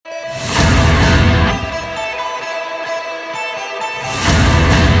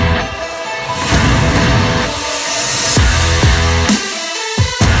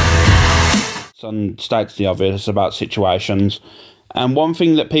and states the obvious about situations. And one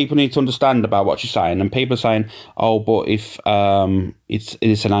thing that people need to understand about what she's saying, and people are saying, oh, but if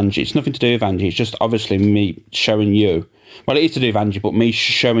it's an Angie, it's nothing to do with Angie. It's just obviously me showing you. Well, it is to do with Angie, but me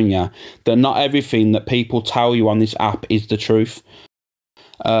showing you that not everything that people tell you on this app is the truth.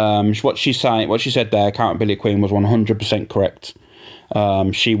 What she said there, Accountability Queen, was 100% correct.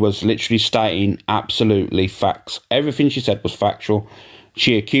 She was literally stating absolutely facts. Everything she said was factual.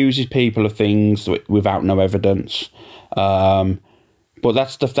 She accuses people of things without no evidence. But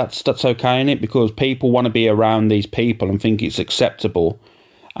that's okay, innit? Because people want to be around these people and think it's acceptable.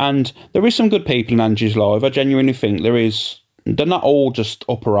 And there is some good people in Angie's life. I genuinely think there is. They're not all just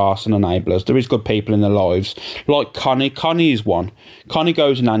upper arse and enablers. There is good people in their lives. Like Connie. Connie is one. Connie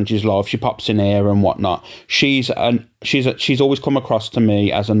goes in Angie's life. She pops in here and whatnot. She's always come across to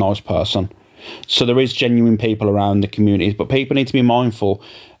me as a nice person. So there is genuine people around the communities. But people need to be mindful.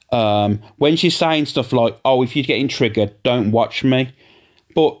 When she's saying stuff like, oh, if you're getting triggered, don't watch me.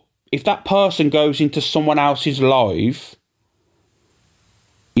 But if that person goes into someone else's life,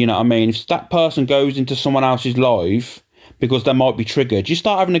 you know what I mean? If that person goes into someone else's life because they might be triggered, you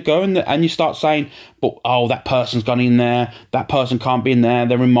start having a go and you start saying, but, oh, that person's gone in there, that person can't be in there,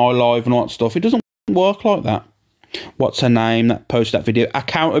 they're in my life and all that stuff. It doesn't work like that. What's her name that posted that video?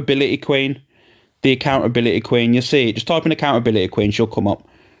 Accountability Queen. The Accountability Queen. You see it. Just type in Accountability Queen, she'll come up.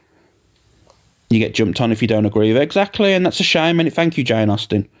 You get jumped on if you don't agree with it. Exactly, and that's a shame. And thank you, Jane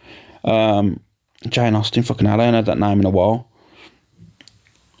Austen. Jane Austen, fucking hell, I ain't had that name in a while.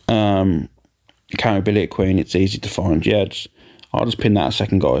 Accountability Queen, it's easy to find. Yeah, I'll just pin that a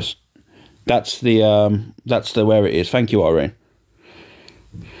second, guys. That's the where it is. Thank you, Irene.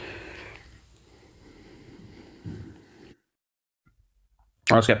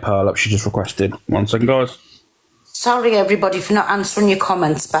 Let's get Pearl up. She just requested. 1 second, guys. Sorry, everybody, for not answering your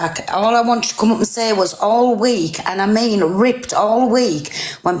comments back. All I wanted to come up and say was all week, and I mean ripped all week,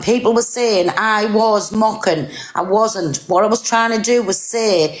 when people were saying I was mocking, I wasn't. What I was trying to do was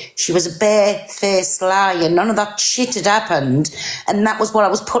say she was a bare-faced liar. None of that shit had happened, and that was what I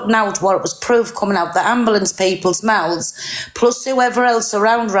was putting out, what it was proof coming out the ambulance people's mouths, plus whoever else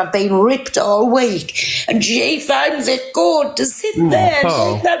around her have been ripped all week. And she finds it good to sit there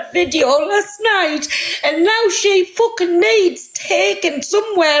and make that video last night, and now she fucking needs taken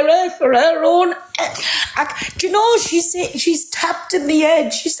somewhere for her own. Do you know, she's tapped in the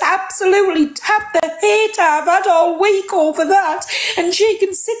edge. She's absolutely tapped the hate I've had all week over that, and she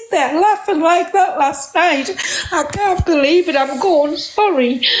can sit there laughing like that last night. I can't believe it. I'm going,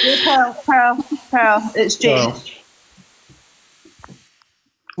 sorry. Pearl, it's Jane.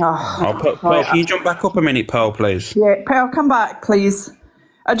 Pearl, can you jump back up a minute, Pearl, please? Yeah, Pearl, come back, please.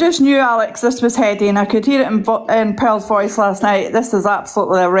 I just knew, Alex, this was heading. I could hear it in Pearl's voice last night. This is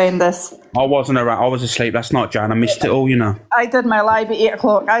absolutely horrendous. I wasn't around. I was asleep last night, Jan. I missed it all, you know. I did my live at 8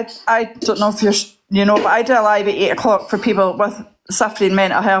 o'clock. I don't know if you know, but I did a live at 8 o'clock for people with suffering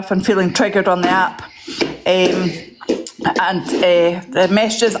mental health and feeling triggered on the app. The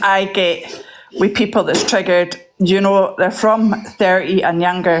messages I get with people that's triggered, you know, they're from 30 and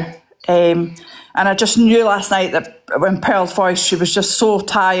younger. And I just knew last night that when Pearl's voice, she was just so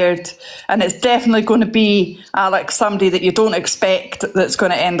tired. And it's definitely going to be, Alex, somebody that you don't expect that's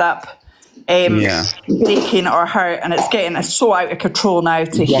going to end up breaking or hurt. And it's so out of control now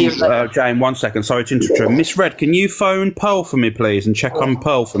to hear that. Jane, 1 second. Sorry to interrupt. Miss Red, can you phone Pearl for me, please, and check on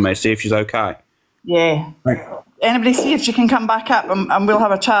Pearl for me, see if she's okay? Yeah. Right. Anybody see if she can come back up and we'll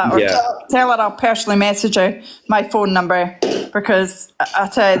have a chat, or tell her I'll personally message her my phone number, because I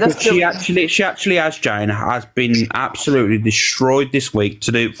tell you, this she actually has, Jane, has been absolutely destroyed this week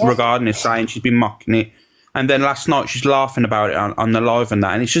regarding this, saying she's been mocking it, and then last night she's laughing about it on the live and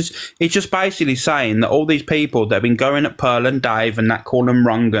that, and it's just basically saying that all these people that have been going at Pearl and Dave and that, calling them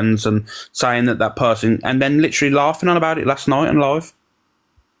wrong uns and saying that person, and then literally laughing on about it last night on live.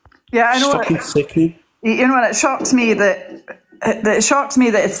 Yeah, I know. It's fucking sickening. You know, and it shocks me that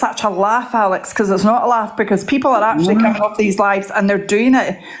it's such a laugh, Alex, because it's not a laugh, because people are actually coming off these lives and they're doing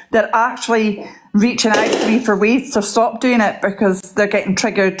it. They're actually reaching out to me for ways to stop doing it because they're getting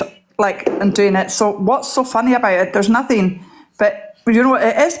triggered, and doing it. So what's so funny about it? There's nothing. But, you know,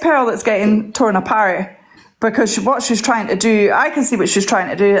 it is Pearl that's getting torn apart, because what she's trying to do, I can see what she's trying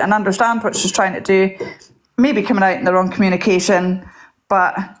to do and understand what she's trying to do, maybe coming out in the wrong communication,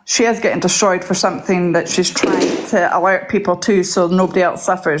 but she is getting destroyed for something that she's trying to alert people to, so nobody else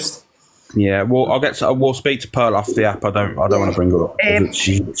suffers. Yeah, well, we'll speak to Pearl off the app. I don't want to bring her up.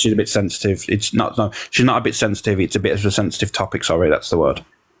 She's a bit sensitive. She's not a bit sensitive. It's a bit of a sensitive topic. Sorry, that's the word.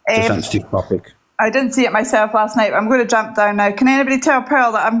 It's a sensitive topic. I didn't see it myself last night. I'm going to jump down now. Can anybody tell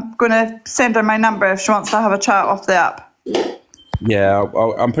Pearl that I'm going to send her my number if she wants to have a chat off the app? Yeah,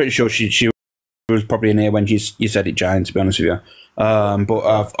 I'm pretty sure she was probably in here when you said it, Jane, to be honest with you.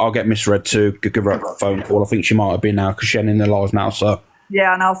 But I'll get Miss Red to give her a phone call. I think she might have been now because she's in the live now. So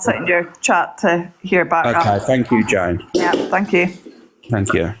yeah, and I'll sit in your chat to hear back. Okay, thank you, Jane. Yeah, thank you.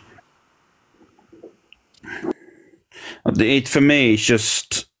 Thank you. For me, it's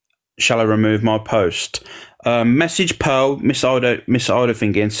just, shall I remove my post? Message Pearl, Miss Ida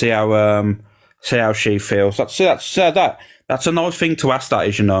thinking, see how she feels. That's a nice thing to ask, that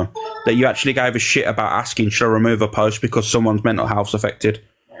is, you know, that you actually gave a shit about asking, should I remove a post because someone's mental health's affected.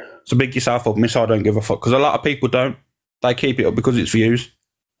 So big yourself up, Miss I don't give a fuck, because a lot of people don't. They keep it up because it's views.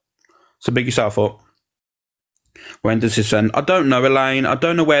 So big yourself up. When does this end? I don't know, Elaine. I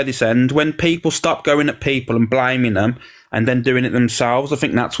don't know where this ends. When people stop going at people and blaming them and then doing it themselves, I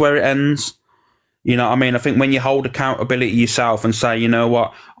think that's where it ends. You know what I mean? I think when you hold accountability yourself and say, you know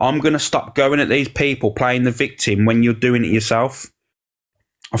what, I'm going to stop going at these people playing the victim when you're doing it yourself.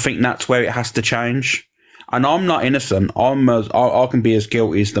 I think that's where it has to change. And I'm not innocent. I can be as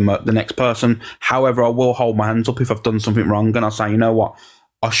guilty as the next person. However, I will hold my hands up if I've done something wrong and I say, you know what,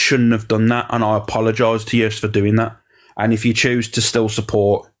 I shouldn't have done that, and I apologise to you for doing that. And if you choose to still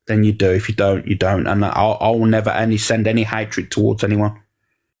support, then you do. If you don't, you don't. And I will never send any hatred towards anyone.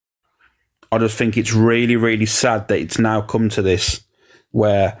 I just think it's really, really sad that it's now come to this,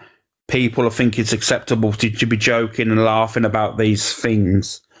 where people think it's acceptable to be joking and laughing about these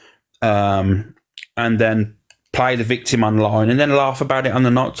things, and then play the victim online and then laugh about it on the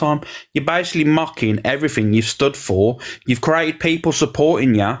night time. You're basically mocking everything you've stood for. You've created people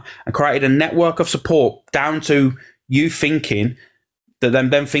supporting you and created a network of support down to you thinking that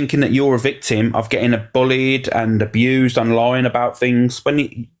them thinking that you're a victim of getting bullied and abused online about things. When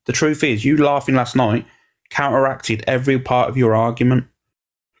the truth is, you laughing last night counteracted every part of your argument.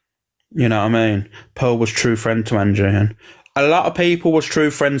 You know what I mean? Pearl was true friend to Angie, and a lot of people was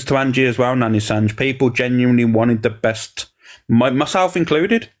true friends to Angie as well, Nanny Sanj. People genuinely wanted the best, myself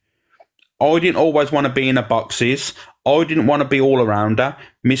included. I didn't always want to be in her boxes. I didn't want to be all around her.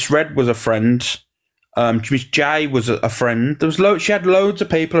 Miss Red was a friend. Miss J was a friend. She had loads of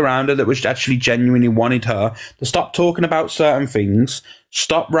people around her that was actually genuinely wanted her to stop talking about certain things,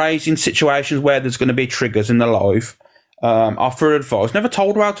 stop raising situations where there's going to be triggers in the live, offer advice. Never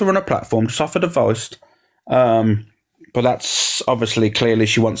told her how to run a platform, just offered advice. But that's obviously, clearly,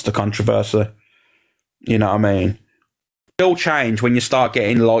 she wants the controversy. You know what I mean? It'll change when you start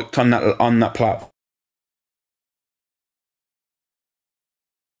getting liked on that platform.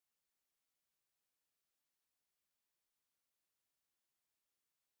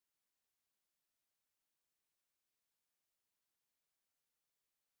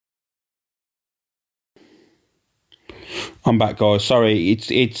 I'm back, guys. Sorry,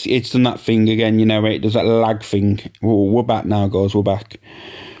 it's done that thing again. You know, it does that lag thing. We're back now, guys. We're back.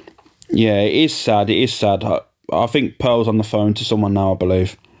 Yeah, it is sad. It is sad. I think Pearl's on the phone to someone now, I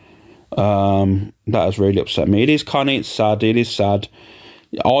believe. That has really upset me. It is, Connie. It's sad. It is sad.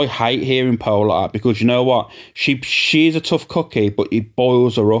 I hate hearing Pearl like that because you know what? She's a tough cookie, but it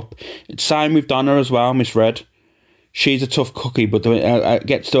boils her up. It's same with Donna as well, Miss Red. She's a tough cookie, but it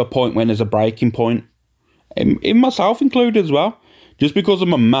gets to a point when there's a breaking point. In myself included as well. Just because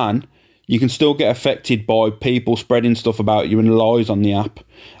I'm a man, you can still get affected by people spreading stuff about you and lies on the app,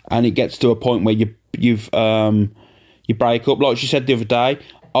 and it gets to a point where you break up. Like she said the other day,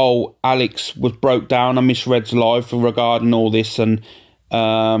 Alex was broke down on Miss Red's live regarding all this, and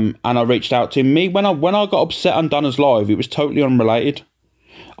I reached out to him. When I got upset on Donna's live, it was totally unrelated.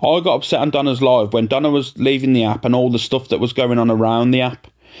 I got upset on Donna's live when Donna was leaving the app and all the stuff that was going on around the app.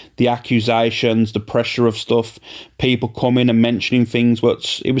 The accusations, the pressure of stuff, people coming and mentioning things.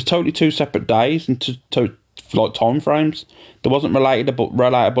 But it was totally two separate days and like time frames. There wasn't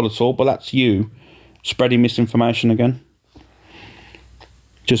relatable at all. But that's you spreading misinformation again.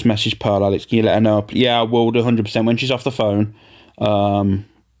 Just message Pearl, Alex. Can you let her know? Yeah, I will do 100% when she's off the phone. Thingy.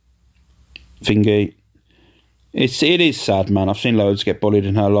 It is sad, man. I've seen loads get bullied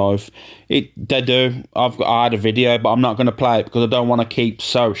in her life. They do. I had a video, but I'm not going to play it because I don't want to keep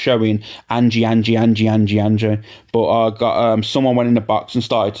showing Angie. But I got someone went in the box and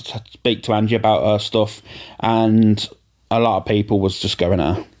started to speak to Angie about her stuff, and a lot of people was just going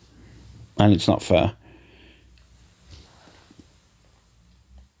at her, and it's not fair.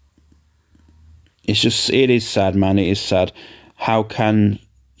 It is sad, man. It is sad. How can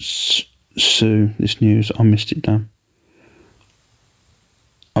Sue this news? I missed it, damn.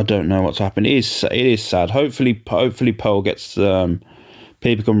 I don't know what's happened. It is sad. Hopefully Pearl gets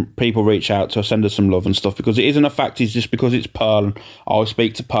people reach out to us, send us some love and stuff, because it isn't a fact. It's just because it's Pearl and I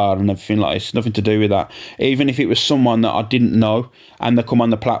speak to Pearl and everything like it's nothing to do with that. Even if it was someone that I didn't know and they come on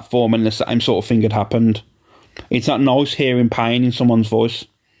the platform and the same sort of thing had happened, it's not nice hearing pain in someone's voice.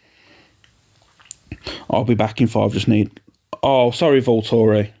 I'll be back in 5. Just need. Oh, sorry,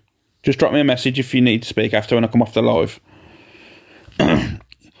 Voltori. Just drop me a message if you need to speak after when I come off the live.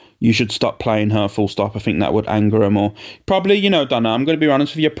 You should stop playing her, full stop. I think that would anger her more. Probably, you know, Donna, I'm going to be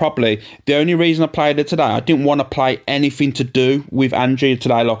honest with you, probably the only reason I played her today, I didn't want to play anything to do with Angie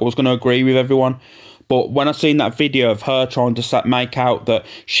today. Like, I was going to agree with everyone. But when I seen that video of her trying to make out that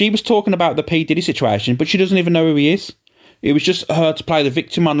she was talking about the P. Diddy situation, but she doesn't even know who he is. It was just her to play the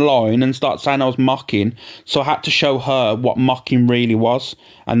victim online and start saying I was mocking. So I had to show her what mocking really was.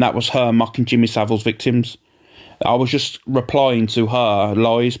 And that was her mocking Jimmy Savile's victims. I was just replying to her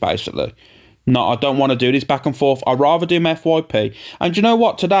lies, basically. No, I don't want to do this back and forth. I'd rather do my FYP. And you know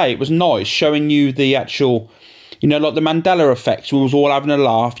what? Today, it was nice showing you the actual, you know, like the Mandela effect. We was all having a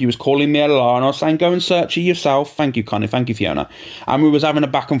laugh. You was calling me a liar. And I was saying, go and search it yourself. Thank you, Connie. Thank you, Fiona. And we was having a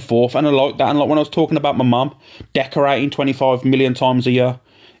back and forth. And I liked that. And like when I was talking about my mum decorating 25 million times a year,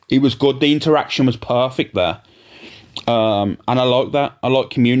 it was good. The interaction was perfect there. And I like that. I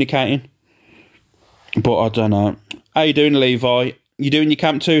like communicating. But I don't know. How you doing, Levi? You doing your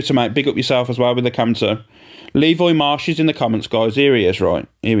camp 2 tonight? Big up yourself as well with the camp 2. Levi Marsh is in the comments, guys. Here he is, right?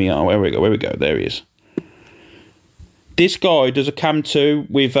 Here we are. Where we go. There he is. This guy does a cam 2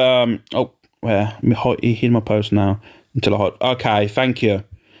 with oh, where? He hid my post now until I hide. Okay, thank you.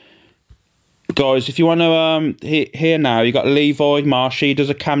 Guys, if you want to here now, you got Levi Marsh. He does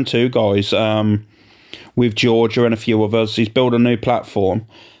a cam 2, guys, with Georgia and a few others. He's built a new platform.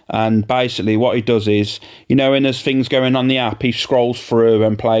 And basically what he does is, you know, when there's things going on the app, he scrolls through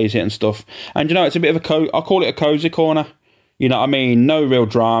and plays it and stuff. And, you know, it's a bit of I call it a cozy corner. You know what I mean? No real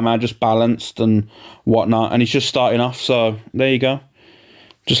drama, just balanced and whatnot. And he's just starting off, so there you go.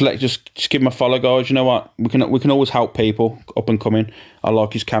 Just give him a follow, guys. You know what? We can always help people up and coming. I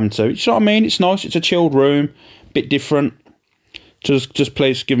like his cam too. You know what I mean? It's nice. It's a chilled room, bit different. Just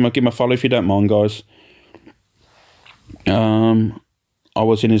please give him a follow if you don't mind, guys. I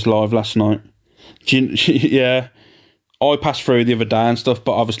was in his live last night. Yeah, I passed through the other day and stuff,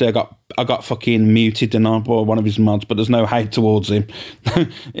 but obviously I got fucking muted, didn't I, by one of his mods. But there's no hate towards him.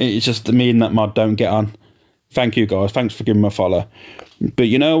 It's just me and that mod don't get on. Thank you, guys. Thanks for giving me a follow. But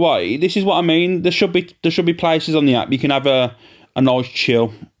you know what? This is what I mean. There should be places on the app you can have a nice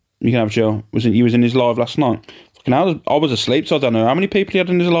chill. You can have a chill. You was in his live last night. Fucking hell, I was asleep, so I don't know how many people he had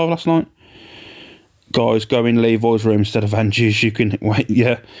in his live last night. Guys, go in Levi's room instead of Angie's. You can wait.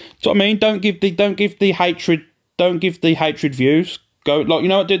 Yeah, so I mean, don't give the hatred views. Go, like, you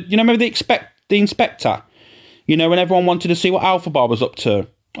know what? You know, maybe the inspector. You know, when everyone wanted to see what Alpha Bar was up to.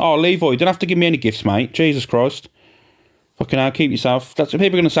 Oh, Levi, you don't have to give me any gifts, mate. Jesus Christ. Fucking hell, keep yourself. That's what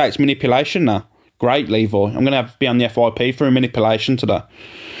people are going to say. It's manipulation now. Great, Levi. I'm going to be on the FYP for a manipulation today.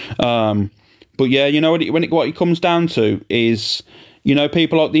 But yeah, you know what it comes down to is, you know,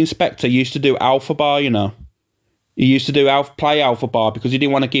 people like the inspector used to do Alpha Bar, you know. He used to do play Alpha Bar because he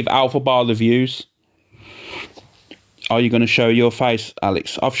didn't want to give Alpha Bar the views. Are you going to show your face,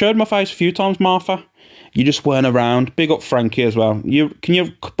 Alex? I've showed my face a few times, Martha. You just weren't around. Big up Frankie as well. Can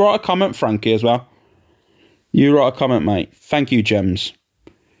you write a comment, Frankie, as well? You write a comment, mate. Thank you, Gems.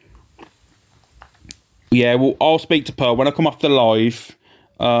 Yeah, well, I'll speak to Pearl when I come off the live.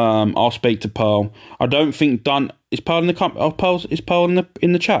 I'll speak to Pearl. I don't think Don is Pearl in the is Pearl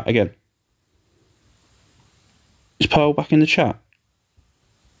in the chat again? Is Pearl back in the chat?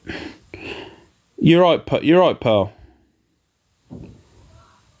 You're right, Pearl.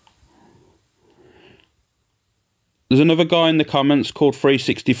 There's another guy in the comments called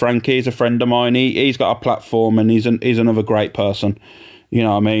 360 Frankie. He's a friend of mine. He's got a platform and he's another great person. You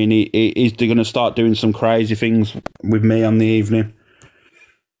know what I mean? He's going to start doing some crazy things with me on the evening.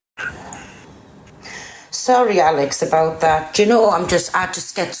 Sorry, Alex, about that. Do you know, I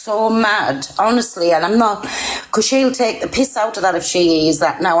just get so mad, honestly, and I'm not, because she'll take the piss out of that if she is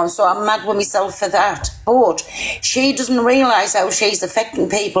that now. I'm mad with myself for that. But she doesn't realise how she's affecting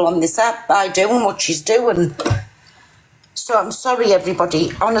people on this app by doing what she's doing. So I'm sorry,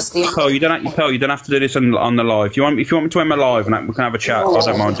 everybody. Honestly, Pearl, you don't have to do this on the live. If you want me to end my live and we can have a chat, I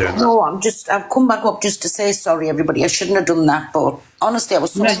don't mind doing that. No, I've come back up just to say sorry, everybody. I shouldn't have done that, but honestly, I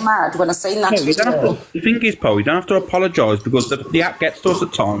was so mad when I seen that. The thing is, Pearl, you don't have to apologise because the app gets to us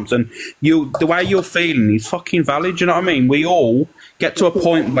at times, and the way you're feeling is fucking valid. You know what I mean? We all get to a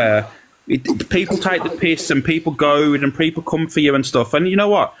point where people take the piss and people go and people come for you and stuff. And you know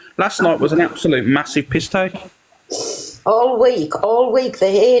what? Last night was an absolute massive piss take. all week, the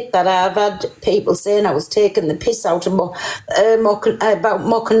hate that I've had people saying I was taking the piss out of about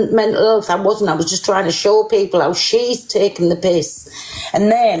mocking mental health. I wasn't. I was just trying to show people how she's taking the piss.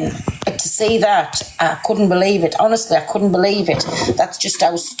 And then to see that, I couldn't believe it. Honestly, I couldn't believe it. That's just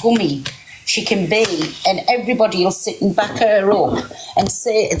how scummy she can be, and everybody will sit and back her up and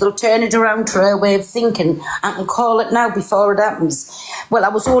say, they'll turn it around to her way of thinking, I can call it now before it happens. Well, I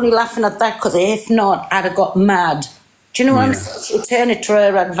was only laughing at that because if not, I'd have got mad. Do you know what I'm saying? She'll turn it to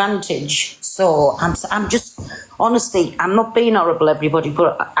her advantage. So I'm just, honestly, I'm not being horrible, everybody,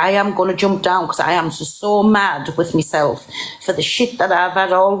 but I am going to jump down because I am just so mad with myself for the shit that I've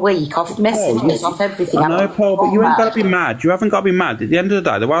had all week, off messages, off everything. I know, Paul, but you ain't got to be mad. You haven't got to be mad. At the end of the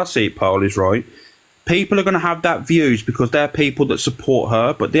day, the way I see it, Paul, is right. People are going to have that views because they're people that support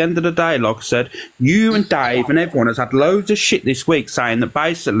her. But at the end of the day, like I said, you and Dave and everyone has had loads of shit this week saying that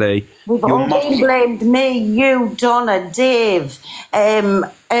basically... We've all been blamed, me, you, Donna, Dave,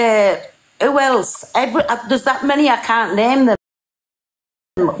 who else? There's that many I can't name them.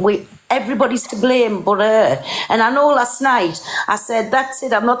 Everybody's to blame but her. And I know last night I said, that's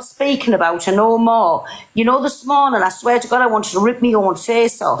it, I'm not speaking about her no more. You know, this morning, I swear to God, I wanted to rip my own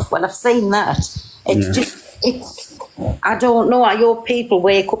face off when I've seen that. It's I don't know. I hope people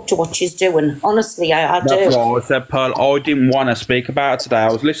wake up to what she's doing. Honestly, I do. That's what I said, Pearl. I didn't want to speak about it today.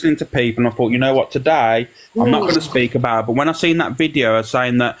 I was listening to people and I thought, you know what, today I'm not going to speak about it. But when I seen that video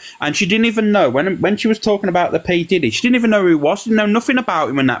saying that, and she didn't even know, when she was talking about the P. Diddy, she didn't even know who he was, didn't know nothing about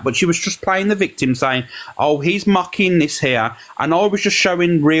him and that, but she was just playing the victim saying, oh, he's mocking this here. And I was just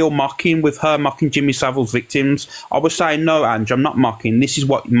showing real mocking with her mocking Jimmy Savile's victims. I was saying, no, Ange, I'm not mocking. This is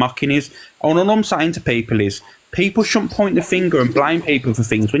what mocking is. All I'm saying to people is, people shouldn't point the finger and blame people for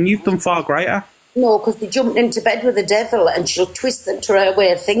things when you've done far greater. No, because they jumped into bed with the devil and she'll twist them to her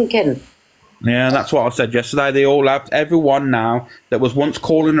way of thinking. Yeah, that's what I said yesterday. They all have, everyone now that was once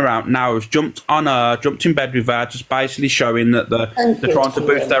calling her out now has jumped on her, jumped in bed with her, just basically showing that they're trying to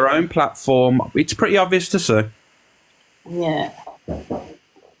boost their own platform. It's pretty obvious to see. Yeah.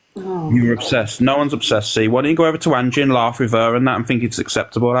 Oh. You're obsessed. No one's obsessed. See, why don't you go over to Angie and laugh with her and that and think it's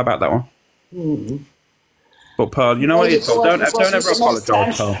acceptable? How about that one? But Pearl, you know what it is? Don't ever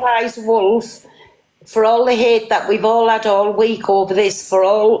apologise, Pearl. Surprise Wolf for all the hate that we've all had all week over this, for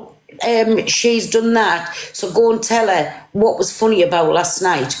all she's done that. So go and tell her what was funny about last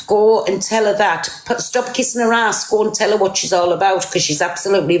night. Go and tell her that. Stop kissing her ass. Go and tell her what she's all about, because she's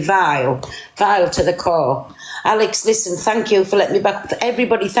absolutely vile to the core. Alex, listen, thank you for letting me back.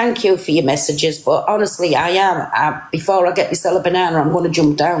 Everybody, thank you for your messages. But honestly, before I get myself a banana, I'm going to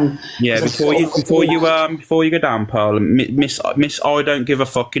jump down. Yeah, before you go down, Pearl, Miss I don't give a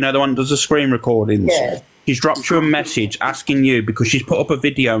fuck. You know the one that does the screen recordings. Yeah. She's dropped you a message asking you, because she's put up a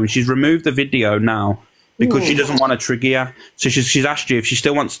video and she's removed the video now because she doesn't want to trigger you. So she's asked you if she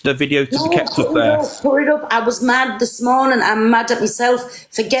still wants the video to be kept up there. Put it up. I was mad this morning. I'm mad at myself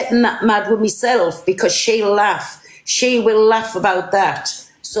for getting that mad with myself, because she'll laugh. She will laugh about that.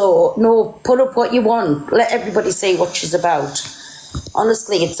 So, no, put up what you want. Let everybody see what she's about.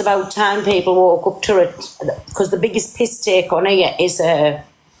 Honestly, it's about time people woke up to it, because the biggest piss take on here is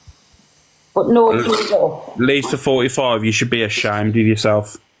but no, Lisa 45, you should be ashamed of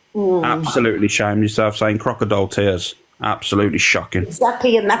yourself. Absolutely ashamed of yourself, saying crocodile tears. Absolutely shocking.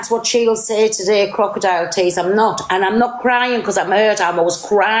 Exactly, and that's what she'll say today, crocodile tears. I'm not. And I'm not crying because I'm hurt. I was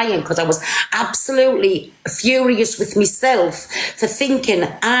crying because I was absolutely furious with myself for thinking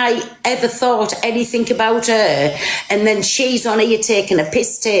I ever thought anything about her. And then she's on here taking a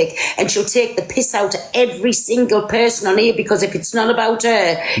piss take, and she'll take the piss out of every single person on here, because if it's not about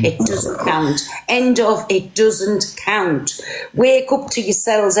her, it doesn't count. End of, it doesn't count. Wake up to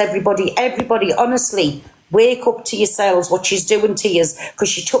yourselves, everybody. Everybody, honestly. Wake up to yourselves, what she's doing to you, because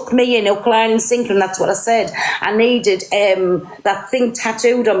she took me in hook, line and sinker, and that's what I said. I needed that thing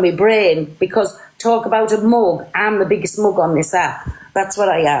tattooed on my brain, because talk about a mug, I'm the biggest mug on this app. That's what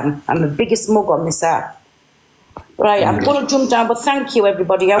I am. I'm the biggest mug on this app. Right, I'm going to jump down, but thank you,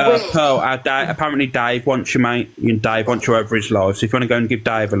 everybody. I will. Pearl, apparently Dave wants you, mate. Dave wants you over his life, so if you want to go and give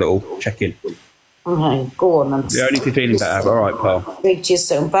Dave a little check-in. All right, go on. Yeah, only if you're feeling better. All right, Pearl. Speak to you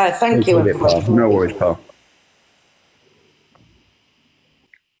soon. Bye. Thank you, everybody. No worries, Pearl.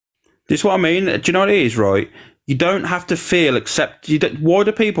 This is what I mean. Do you know what it is, right? You don't have to feel why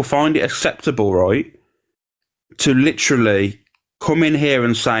do people find it acceptable, right, to literally come in here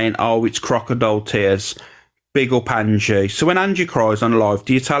and saying, oh, it's crocodile tears, big up Angie. So when Angie cries on live,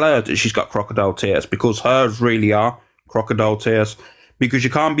 do you tell her that she's got crocodile tears? Because hers really are crocodile tears. Because you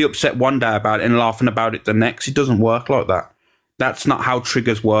can't be upset one day about it and laughing about it the next. It doesn't work like that. That's not how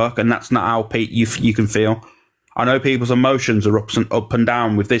triggers work, and that's not how you can feel. I know people's emotions are up and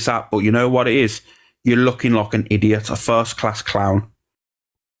down with this app, but you know what it is? You're looking like an idiot, a first-class clown.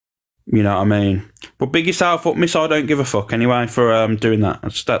 You know what I mean? But big yourself up, miss. I don't give a fuck anyway for doing that.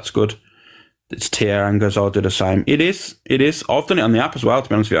 That's good. It's tear angers. I'll do the same. It is. I've done it on the app as well, to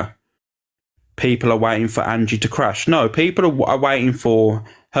be honest with you. People are waiting for Angie to crash. No, people are waiting for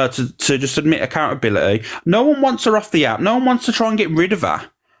her to just admit accountability. No one wants her off the app. No one wants to try and get rid of her.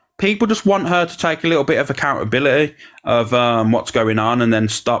 People just want her to take a little bit of accountability of what's going on and then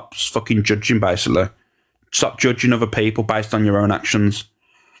stop fucking judging, basically. Stop judging other people based on your own actions.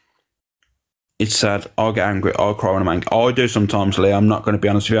 It's sad. I'll get angry. I'll cry when I'm angry. I do sometimes, Lee. I'm not going to be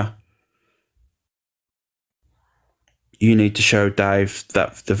honest with you. You need to show Dave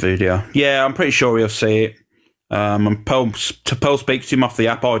the video. Yeah, I'm pretty sure he'll see it. Pearl speaks to him off the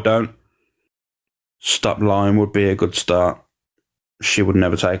app. I don't. Stop lying would be a good start. She would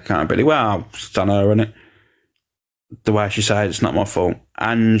never take accountability. Well, it's on her, isn't it? The way she said it's not my fault.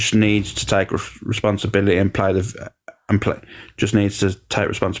 Ange needs to take responsibility and just needs to take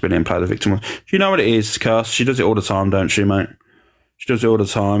responsibility and play the victim. Do you know what it is, Curse? She does it all the time, don't she, mate? She does it all the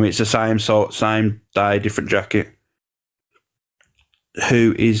time. It's the same day, different jacket.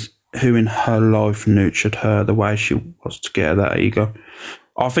 Who in her life nurtured her the way she was to get her that ego?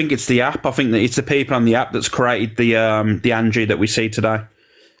 I think it's the app. I think that it's the people on the app that's created the Angie that we see today.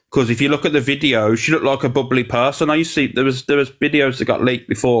 Because if you look at the video, she looked like a bubbly person. I used to see there was videos that got leaked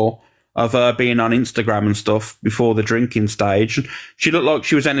before of her being on Instagram and stuff before the drinking stage. She looked like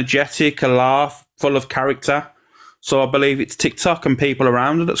she was energetic, a laugh, full of character. So I believe it's TikTok and people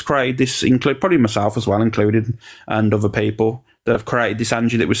around her that's created this, probably myself as well included, and other people that have created this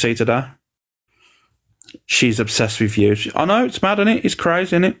Angie that we see today. She's obsessed with you. I know, it's mad, isn't it? It's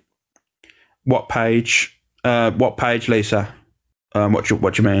crazy, isn't it? What page? Lisa? What do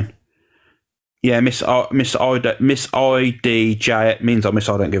you mean? Yeah, Miss IDJ means Miss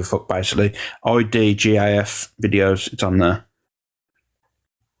I don't give a fuck, basically. IDGAF videos, it's on there.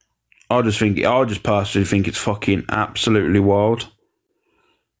 I just personally think it's fucking absolutely wild.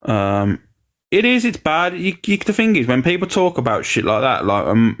 It is, it's bad. The thing is, when people talk about shit like that, like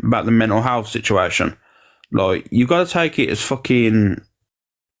about the mental health situation, like, you got to take it as fucking...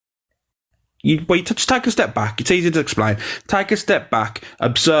 You just take a step back. It's easy to explain. Take a step back,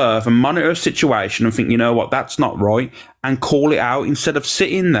 observe and monitor a situation and think, you know what, that's not right, and call it out instead of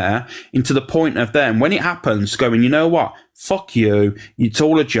sitting there into the point of them, when it happens, going, you know what, fuck you, it's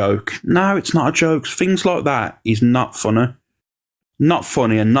all a joke. No, it's not a joke. Things like that is not funny. Not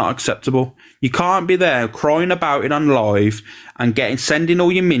funny and not acceptable. You can't be there crying about it on live and sending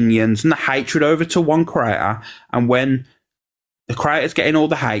all your minions and the hatred over to one creator, and when the creator's getting all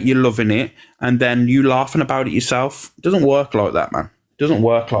the hate, you're loving it, and then you laughing about it yourself. It doesn't work like that, man. It doesn't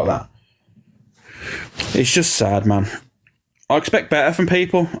work like that. It's just sad, man. I expect better from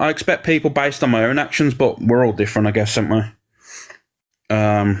people. I expect people based on my own actions, but we're all different, I guess, aren't we?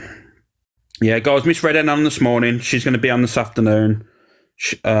 Yeah, guys, Miss Redden on this morning. She's going to be on this afternoon.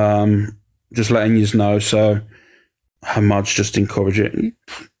 Just letting you know, so her mods just encourage it.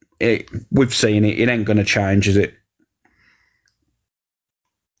 We've seen it. It ain't going to change, is it?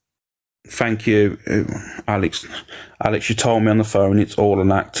 Thank you, Alex. Alex, you told me on the phone it's all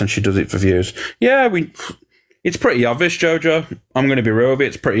an act and she does it for views. Yeah, it's pretty obvious, Jojo. I'm going to be real with it.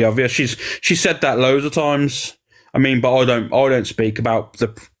 It's pretty obvious. She said that loads of times. I mean, but I don't speak about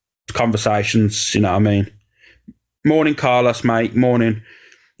the conversations, you know what I mean? Morning, Carlos, mate. Morning.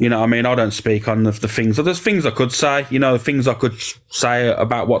 You know what I mean? I don't speak on the things. There's things I could say, you know, things I could say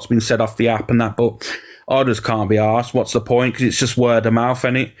about what's been said off the app and that, but I just can't be asked. What's the point? Because it's just word of mouth,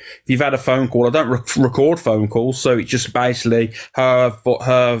 innit? If you've had a phone call, I don't record phone calls, so it's just basically hers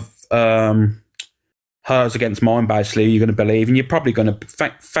against mine, basically, you're going to believe. And you're probably going to,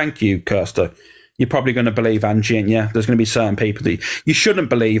 thank you, Kirsta. You're probably going to believe Angie, and yeah, there's going to be certain people that you shouldn't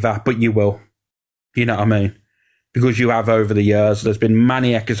believe that, but you will. You know what I mean? Because you have over the years, there's been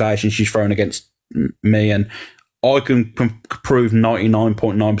many accusations she's thrown against me, and I can prove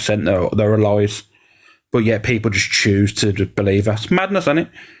 99.9% they're lies. But yet people just choose to believe her. It's madness, isn't it?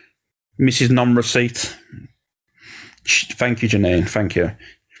 Mrs. Non-Receipt. Thank you, Janine. Thank you.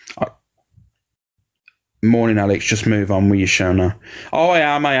 Morning, Alex. Just move on with your show now. Oh, I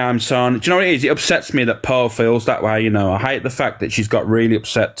am, son. Do you know what it is? It upsets me that Pearl feels that way, you know. I hate the fact that she's got really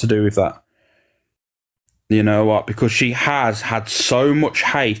upset to do with that. You know what? Because she has had so much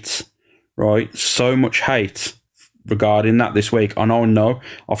hate, right? So much hate regarding that this week. And I know.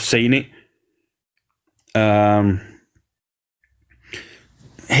 I've seen it.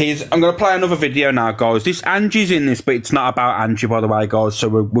 I'm going to play another video now, guys. This Angie's in this, but it's not about Angie, by the way, guys. So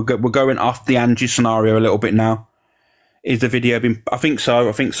we're going off the Angie scenario a little bit now. Is the video been? I think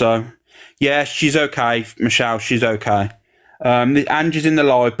so. Yeah, she's okay, Michelle. She's okay. Angie's in the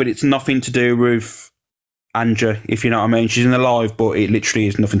live, but it's nothing to do with Angie, if you know what I mean. She's in the live, but it literally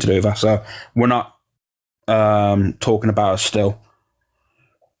is nothing to do with her. So we're not talking about her still.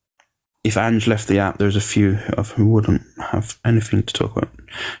 If Ange left the app, there's a few of who wouldn't have anything to talk about.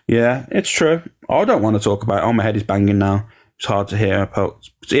 Yeah, it's true. I don't want to talk about it. Oh, my head is banging now. It's hard to hear.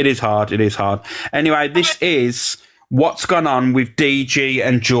 It is hard. It is hard. Anyway, this is what's gone on with DG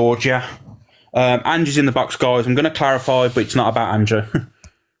and Georgia. Angie's in the box, guys. I'm going to clarify, but it's not about Andrew.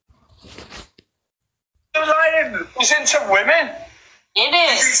 You're lying. He's into women. It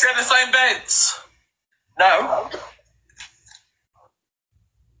is. You share the same beds. No.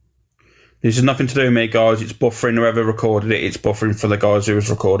 This has nothing to do with me, guys. It's buffering whoever recorded it. It's buffering for the guys who was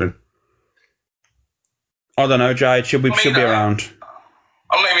recording. I don't know, Jade. She'll be around.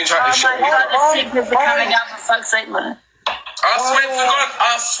 I'm not even trying to shit. Coming out for fuck's sake, man. I swear to God,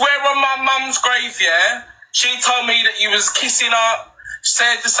 I swear on my mum's grave, yeah, she told me that you was kissing her,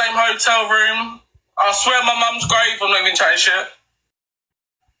 stayed at the same hotel room. I swear on my mum's grave, I'm not even chatting shit.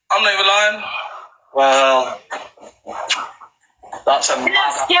 I'm not even lying. Well, that's a He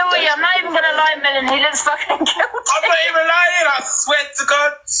looks guilty. I'm not even gonna lie, Melon. He looks fucking guilty. I'm not even lying, I swear to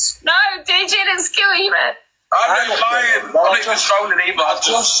God. No, DJ looks guilty, man. I'm not even lying. I'm not even trolling either.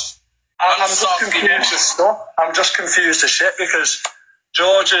 I'm just confused as stuff. I'm just confused as shit because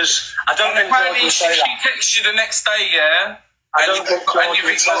George's. I don't think apparently George she would say that. texted you the next day, yeah? I don't think George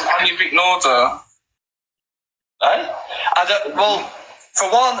would say that. And you've ignored her. Eh? Well, for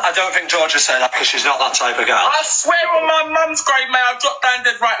one, I don't think George would say that because she's not that type of girl. I swear on my mum's grave, mate, I've dropped down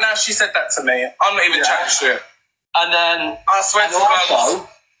dead right now. She said that to me. I'm not even chatting shit. And then, I swear to God.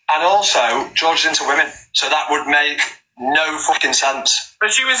 And also, George is into women, so that would make no fucking sense.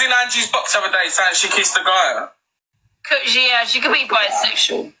 But she was in Angie's box the other day saying she kissed a guy. Yeah, she could be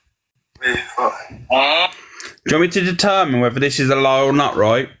bisexual. Do you want me to determine whether this is a lie or not,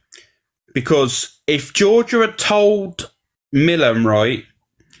 right? Because if Georgia had told Millen, right,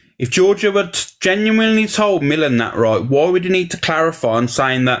 if Georgia had genuinely told Millen that, right, why would he need to clarify and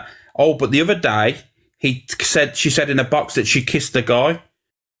saying that, oh, but the other day, she said in a box that she kissed a guy.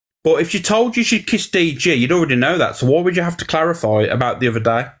 But if she told you she kissed DG, you'd already know that. So why would you have to clarify about the other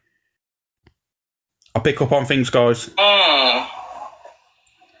day? I pick up on things, guys. Oh,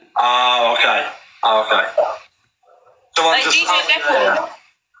 okay. Someone Like just DJ Deadpool.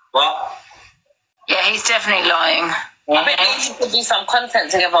 What? Yeah, he's definitely lying. I bet you could do some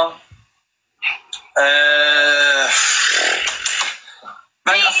content together.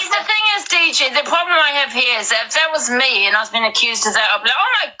 See, the thing is, DJ, the problem I have here is that if that was me and I was being accused of that, I'd be like,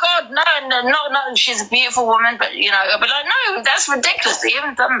 oh my God, no, she's a beautiful woman, but, you know, I'd be like, no, that's ridiculous, we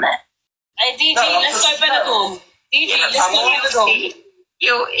haven't done that. Hey, DJ, let's go Benadryl. DJ, let's go Benadryl.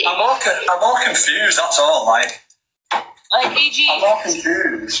 I'm more confused, that's all, like. Hey, DJ. I'm more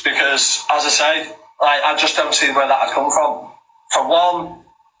confused because, as I say, like, I just don't see where that had come from. For one...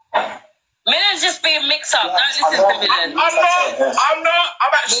 Millen's just being mixed up. Don't listen to Millen. I'm not.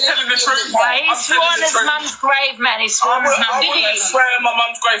 I'm actually telling the truth. Yeah, he's sworn his mum's grave, man. He's sworn his mum's grave. I wouldn't swear on my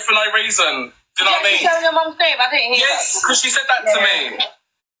mum's grave for no reason. Do you know what I mean? You swear on your mum's grave? I didn't hear that. Yes, because she said that to me.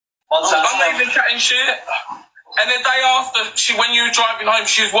 I'm not even chatting shit. And the day after, when you were driving home,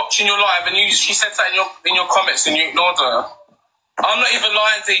 she was watching your live, and she said that in your comments, and you ignored her. I'm not even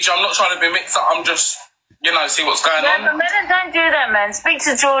lying, DJ. I'm not trying to be mixed up. I'm just... you know, see what's going on. Yeah, but men don't do that, man. Speak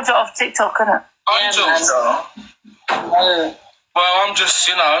to Georgia off TikTok, innit? I'm Georgia. Well, I'm just,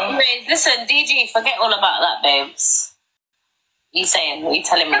 you know. Anyways, listen, DG, forget all about that, babes. You saying? What you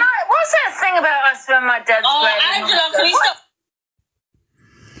telling me? What's that thing about us when my dad's grave? Angela, can you stop?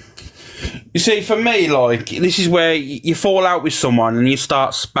 You see, for me, like, this is where you fall out with someone and you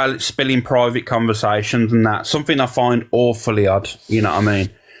start spilling private conversations and that. Something I find awfully odd, you know what I mean?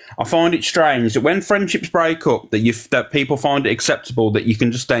 I find it strange that when friendships break up, that people find it acceptable that you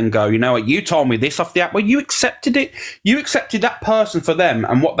can just then go, you know what, you told me this off the app. Well, you accepted it. You accepted that person for them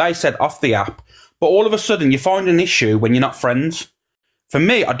and what they said off the app. But all of a sudden, you find an issue when you're not friends. For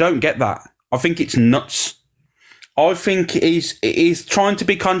me, I don't get that. I think it's nuts. I think it is trying to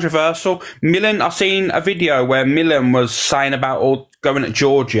be controversial. Millen, I've seen a video where Millen was saying about going to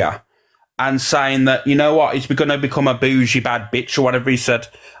Georgia and saying that, you know what, he's going to become a bougie bad bitch or whatever he said.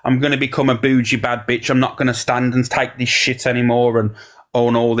 I'm going to become a bougie bad bitch. I'm not going to stand and take this shit anymore and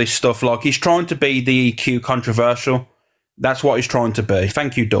own all this stuff. Like, he's trying to be the EQ controversial. That's what he's trying to be.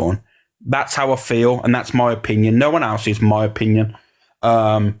 Thank you, Dawn. That's how I feel, and that's my opinion. No one else is my opinion.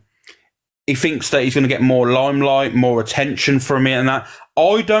 He thinks that he's going to get more limelight, more attention from it and that.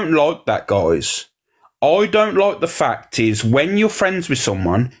 I don't like that, guys. I don't like the fact is when you're friends with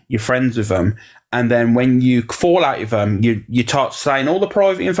someone, you're friends with them, and then when you fall out with them, you start saying all the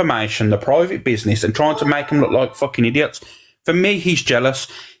private information, the private business, and trying to make them look like fucking idiots. For me, he's jealous.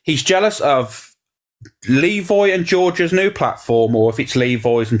 He's jealous of Levi and Georgia's new platform, or if it's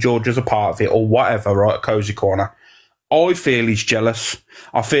Levi's and Georgia's a part of it, or whatever, right, Cozy Corner. I feel he's jealous.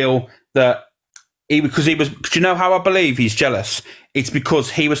 I feel that because he was, do you know how I believe he's jealous? It's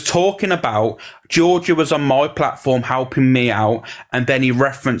because he was talking about Georgia was on my platform helping me out, and then he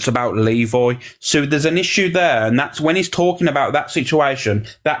referenced about Levi. So there's an issue there, and that's when he's talking about that situation,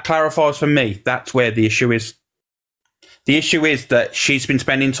 that clarifies for me, that's where the issue is. The issue is that she's been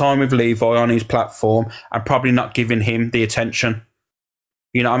spending time with Levi on his platform and probably not giving him the attention.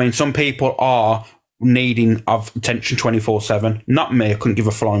 You know what I mean? Some people are needing of attention 24/7. Not me, I couldn't give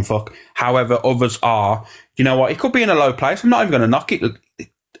a flying fuck. However, others are. You know what? He could be in a low place. I'm not even going to knock it.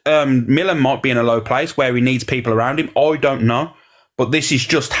 Millen might be in a low place where he needs people around him. I don't know. But this is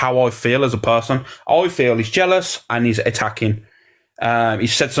just how I feel as a person. I feel he's jealous and he's attacking. He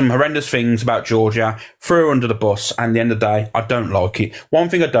said some horrendous things about Georgia, threw her under the bus, and at the end of the day, I don't like it. One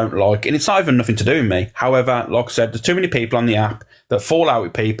thing I don't like, and it's not even nothing to do with me. However, like I said, there's too many people on the app that fall out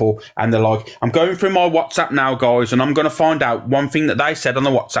with people, and they're like, I'm going through my WhatsApp now, guys, and I'm going to find out one thing that they said on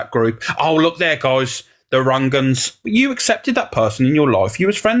the WhatsApp group. Oh, look there, guys, the wrong guns. But you accepted that person in your life. You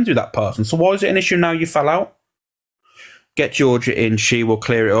was friends with that person. So why is it an issue now you fell out? Get Georgia in. She will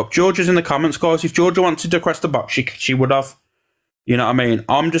clear it up. Georgia's in the comments, guys. If Georgia wanted to request a box, she would have. You know what I mean?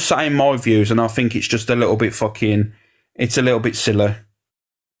 I'm just saying my views, and I think it's just a little bit fucking... It's a little bit silly.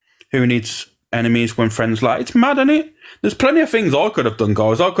 Who needs enemies when friends like... It's mad, isn't it? There's plenty of things I could have done,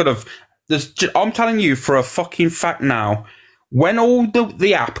 guys. I could have... I'm telling you for a fucking fact now, when all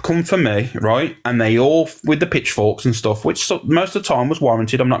the app come for me, right, and they all... With the pitchforks and stuff, which most of the time was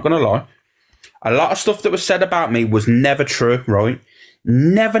warranted, I'm not going to lie. A lot of stuff that was said about me was never true, right?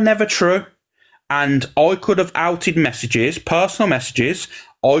 Never true. And I could have outed messages, personal messages.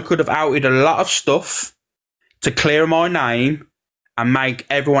 I could have outed a lot of stuff to clear my name and make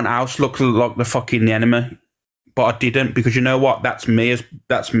everyone else look like the fucking enemy. But I didn't, because you know what? That's me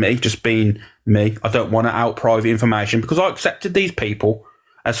just being me. I don't want to out private information because I accepted these people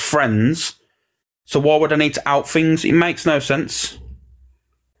as friends. So why would I need to out things? It makes no sense.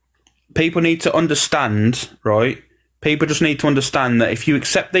 People need to understand, right? People just need to understand that if you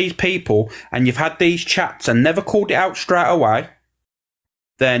accept these people and you've had these chats and never called it out straight away,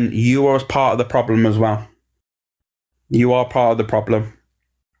 then you are part of the problem as well. You are part of the problem.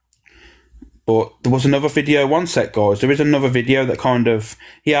 But there was another video, one sec, guys. There is another video that kind of...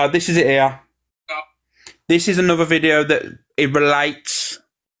 Yeah, this is it here. This is another video that it relates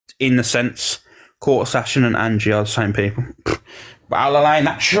in the sense Court Assassin and Angie are the same people. But Alaline,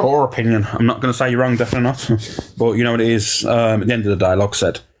 that's your opinion. I'm not going to say you're wrong, definitely not. But you know what it is. At the end of the day, like I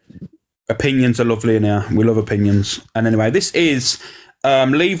said, opinions are lovely in here. We love opinions. And anyway, this is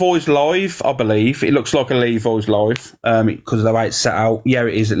Levi's Live, I believe. It looks like a Levi's Live because of the way it's set out. Yeah,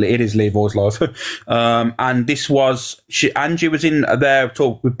 it is Levi's Live. And this was... Angie was in there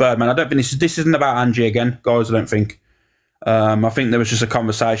talk with Birdman. I don't think this isn't about Angie again, guys, I don't think. I think there was just a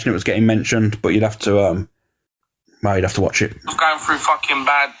conversation. It was getting mentioned, but you'd have to... Well, you'd have to watch it. I was going through fucking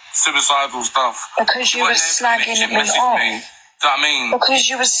bad suicidal stuff. Because you were slagging me off. Do you know what I mean? Because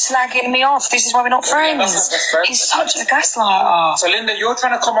you were slagging me off. This is why we're not friends. He's such a gaslighter. So, Linda, you're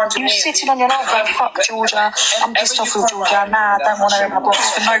trying to come on to me. You're sitting on your lap going, fuck Georgia. I'm pissed off with Georgia. Nah, I don't want her in my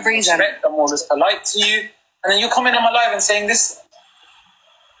box for no reason. I'm always polite to you. And then you're coming on my live and saying this.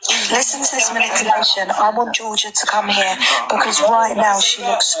 Listen to this manipulation. I want Georgia to come here because right now she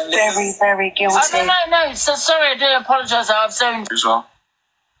looks very, very guilty. No. So sorry, I do apologise. I've zoned.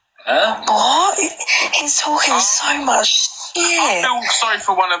 What? He's talking so much shit. I feel sorry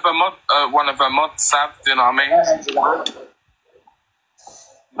for one of her mods, Sav. Do you know what I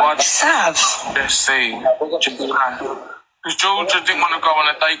mean? Sav? Let's see. Because Georgia didn't want to go on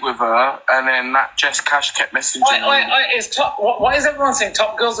a date with her, and then that Jess Cash kept messaging Why is everyone saying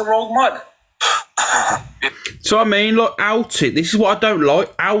Top Girl's a rogue mud? So I mean, look, out it. This is what I don't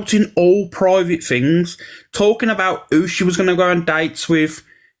like. Outing all private things. Talking about who she was going to go on dates with.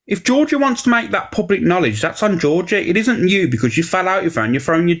 If Georgia wants to make that public knowledge, that's on Georgia. It isn't you because you fell out with her and you're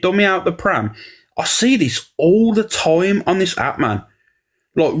throwing your dummy out the pram. I see this all the time on this app, man.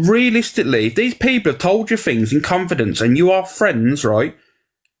 Like, realistically, if these people have told you things in confidence and you are friends, right,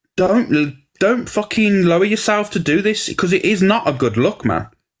 don't fucking lower yourself to do this because it is not a good look, man.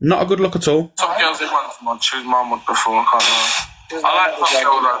 Not a good look at all. Top Girls in one mod. She was my mod before, I can't lie. I like Top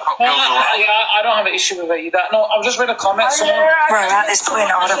Girl though. Top Girl's alright. I don't have an issue with it either. No, I've just read a comment. Bro, at this point,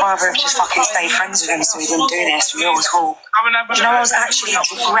 I would have rather have just fucking stayed friends with him so he didn't do this real talk. You know, I was actually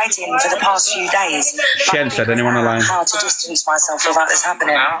dreading for the past few days. She hadn't said anyone alone. How to distance myself without this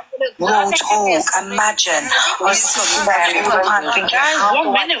happening. Real talk, imagine. I was sitting there all the time thinking, guys,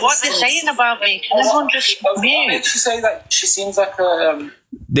 1 minute, what they're saying about me? Can everyone just mute? Did she say that she seems like a...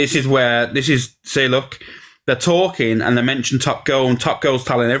 See, look, they're talking and they mention Top Girl, and Top Girl's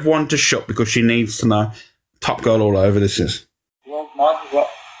telling everyone to shut because she needs to know. Top Girl all over this is. Well, Mark, why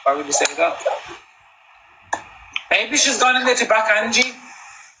would you say that? Maybe she's gone in there to back Angie.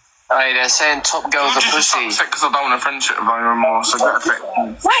 Hey, they're saying Top Girl's a pussy. Because I don't want a friendship with her anymore, so get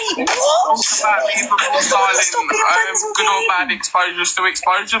affected. Wait, what? It's about people styling, good or bad exposure, still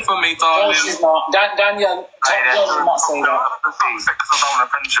exposure for me, darling. No, she's not. Daniel, Top Girl will not say that.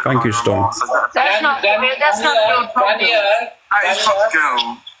 Thank you, Storm. That's not good. That's not good. Daniel. That is Top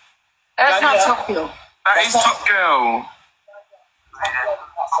Girl. That's not Top Girl. That is Top Girl.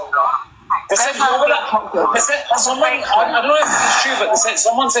 They said whoever that someone, I don't know if it's true, but they said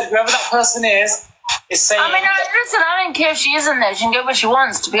someone said whoever that person is saying. I mean, listen, I don't care if she isn't there. She can get what she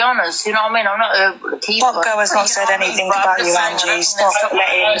wants, to be honest. You know what I mean? I'm not a keeper. Top Girl has not said anything about you, Angie. Stop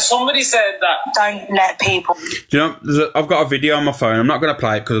letting... Somebody said that. Don't let people... Do you know, I've got a video on my phone. I'm not going to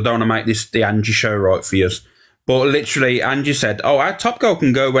play it because I don't want to make this the Angie show right for you. But literally, Angie said, oh, our Top Girl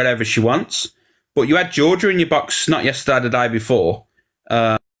can go wherever she wants. But you had Georgia in your box, not yesterday, the day before.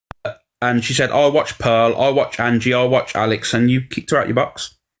 And she said, I watch Pearl, I watch Angie, I watch Alex, and you kicked her out your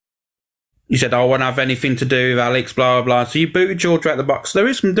box. You said, I won't have anything to do with Alex, blah, blah, blah. So you booted Georgia out the box. There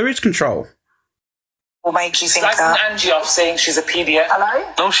is control. Will make you think like that. Angie off saying she's a PDF.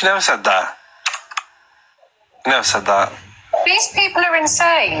 Hello? No, she never said that. Never said that. These people are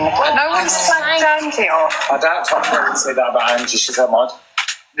insane. No one's flagged Angie off. I doubt Top Girl would say that about Angie. She's her mod.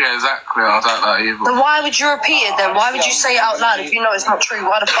 Yeah, exactly. I don't know either. Then why would you repeat it then? Why would you say it out loud if you know it's not true?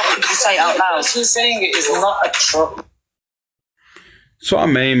 Why the fuck would you say it out loud? She's saying it is not a true. That's what I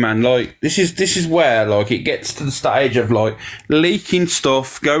mean, man. Like, this is where, like, it gets to the stage of, like, leaking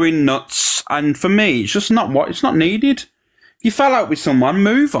stuff, going nuts, and for me, it's just not it's not needed. You fell out with someone,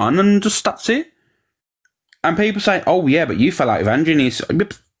 move on, and just that's it. And people say, oh, yeah, but you fell out with Angie,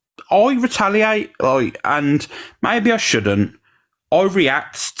 and I retaliate, like, and maybe I shouldn't. I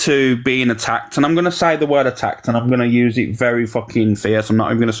react to being attacked, and I'm going to say the word attacked, and I'm going to use it very fucking fierce. I'm not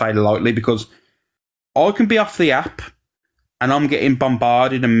even going to say it lightly, because I can be off the app, and I'm getting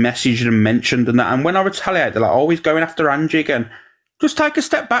bombarded and messaged and mentioned and that, and when I retaliate, they're like, oh, he's going after Angie again. Just take a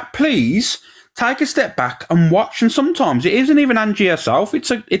step back, please. Take a step back and watch, and sometimes it isn't even Angie herself, it's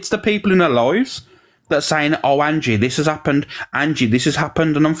the people in her lives that are saying, oh, Angie, this has happened, Angie, this has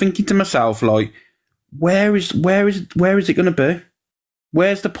happened, and I'm thinking to myself, like, where is it going to be?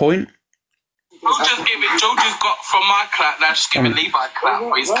 Where's the point? Georgia's got from my clap, now she's giving Levi a clap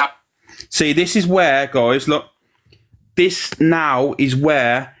for his cap. See, this is where, guys, look, this now is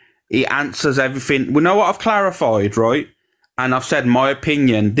where he answers everything. We know what I've clarified, right? And I've said my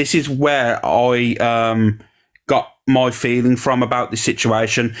opinion. This is where I got my feeling from about this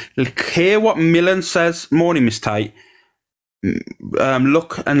situation. Hear what Millen says. Morning, Miss Tate.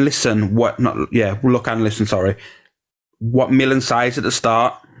 Look and listen. Look and listen, sorry. What Millen says at the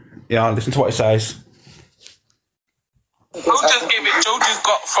start. Yeah, listen to what he says. Georgia's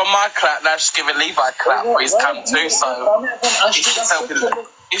got from my clap, now she's giving Levi a clap for his camp too, so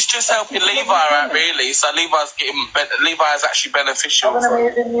it's just helping Levi out, really. So Levi's actually beneficial. You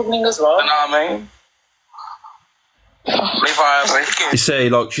know what I mean? You see,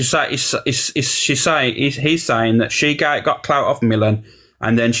 like he's saying that she got clout off Millen,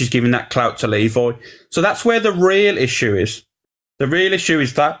 and then she's giving that clout to Levi. So that's where the real issue is. The real issue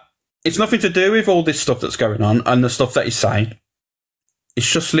is that it's nothing to do with all this stuff that's going on and the stuff that he's saying.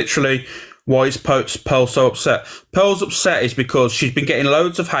 It's just literally why is Pearl so upset? Pearl's upset is because she's been getting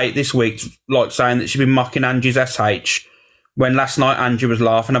loads of hate this week, like saying that she's been mocking Angie's SH, when last night Angie was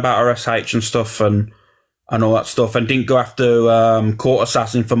laughing about her SH and stuff and all that stuff, and didn't go after Court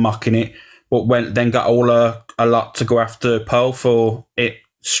Assassin for mocking it, but then got a lot to go after Pearl for it.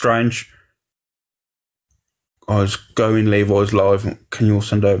 Strange. I was going Levi's live. Can you all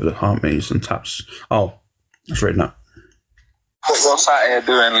send over the heart me's and taps? Oh, let's read that. What's out here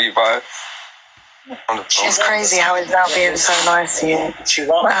doing, Levi? She's crazy how he's now being so nice to you.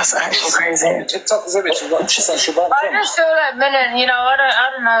 That's actually crazy. TikTok is it. She said she won't. I just feel like Millen, you know, I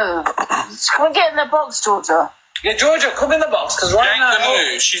don't know. Can we get in the box, Georgia? Yeah, Georgia, come in the box, because right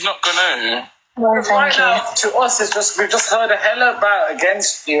now... She's not gonna. No, thank you. To us, it's just we've just heard a hell about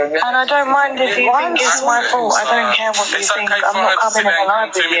against you, and I don't mind if you think it's my fault. I don't care what you think. I'm not coming in line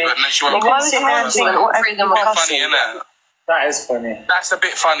with you. You can sit there and think whatever you want. Funny, isn't it? that is funny. That's a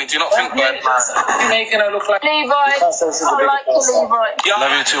bit funny. Do you not think that? You're making her look like Levi. I like you, Levi. Yeah,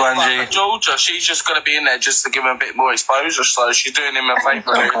 Love you too, Angie. Georgia, she's just going to be in there just to give him a bit more exposure, so she's doing him a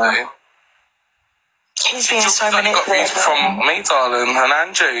favour, really. He's being She's so only got manipulative. views from me, darling, and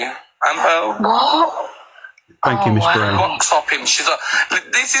Angie, and Pearl. What? Thank you, Miss Brown. Box hopping.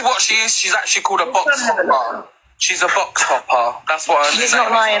 This is what she is. She's actually called a box hopper. She's a box hopper. That's what her He's name not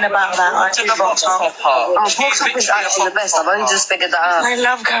is. lying about that. I She's do a box hopper. Oh, She's box hop is literally a actually the box best. I've only hopper. just figured that out. I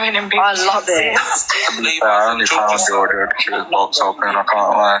love going in big I love it. Levi, I only found Georgia because she was box hopping, I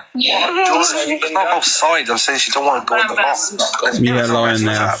can't lie. It's not offside, I'm saying she don't want to go in the box. Yeah, lying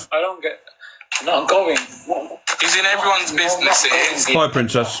there. I don't get. I'm not going. He's in everyone's business, it is. Hi,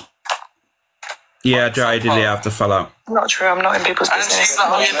 Princess. Yeah, Jade did have to follow. Not true. I'm not in people's And business. she's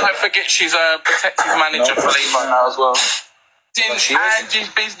don't forget she's a protective manager for Levi now as well. It's in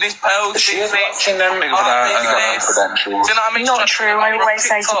Angie's business, Pearl's She is business. watching them. Big for that and business. Do credentials. you know what I mean? Not true. I always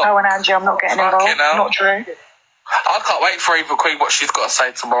say to Poe and Angie, I'm not getting Fucking involved. hell. Not true. I can't wait for Eva Queen what she's got to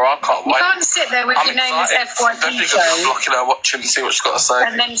say tomorrow. I can't You wait. can't sit there with your name as FYP Definitely going to be show blocking her watching to see what she's got to say.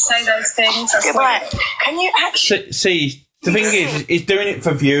 and then say those things. That's Right. Can you actually... See, the thing is, he's doing it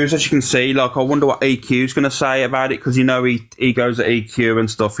for views, as you can see. Like, I wonder what EQ's going to say about it, because you know he goes at EQ and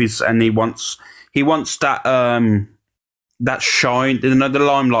stuff. And he wants that that shine, the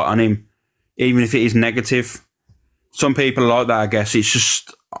limelight on him, even if it is negative. Some people like that, I guess. It's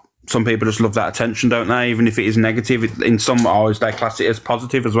just some people just love that attention, don't they? Even if it is negative, in some eyes they class it as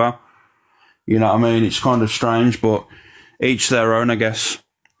positive as well. You know what I mean? It's kind of strange, but each their own, I guess.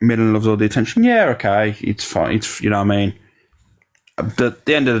 Millen loves all the attention. Yeah, okay, it's fine. It's, you know what I mean. At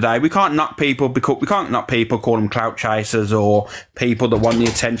the end of the day, we can't knock people because we can't knock people, call them clout chasers or people that want the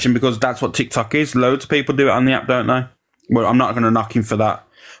attention, because that's what TikTok is. Loads of people do it on the app, don't they? Well, I'm not going to knock him for that.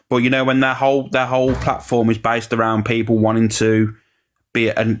 But you know, when their whole platform is based around people wanting to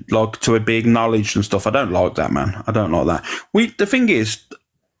be to be acknowledged and stuff, I don't like that, man. I don't like that. The thing is,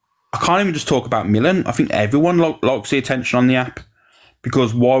 I can't even just talk about Millen. I think everyone likes the attention on the app.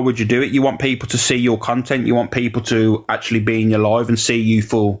 Because why would you do it? You want people to see your content. You want people to actually be in your live and see you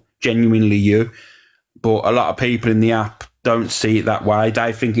for genuinely you. But a lot of people in the app don't see it that way.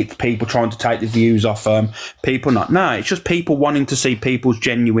 They think it's people trying to take the views off people not. No, it's just people wanting to see people's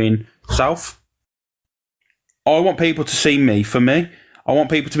genuine self. I want people to see me for me. I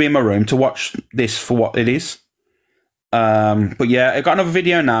want people to be in my room to watch this for what it is. But yeah, I've got another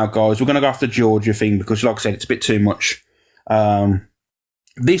video now, guys. We're going to go after the Georgia thing because, like I said, it's a bit too much.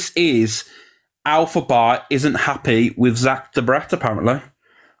 This is Alpha Bar isn't happy with Zach the Brat, apparently.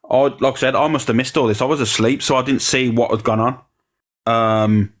 Like I said, I must have missed all this. I was asleep, so I didn't see what had gone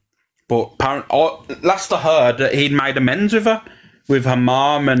on. But apparently, last I heard that he'd made amends with her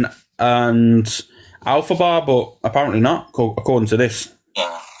mum and Alpha Bar, but apparently not, according to this.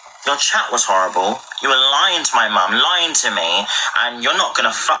 Your chat was horrible. You were lying to my mum, lying to me, and you're not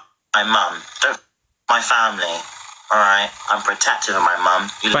gonna fuck my mum. Don't f my family. Alright? I'm protective of my mum.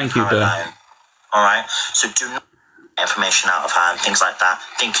 Thank you, alone. Alright? So do not get information out of her and things like that,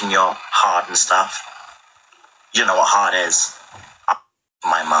 thinking you're hard and stuff. You know what hard is. I'm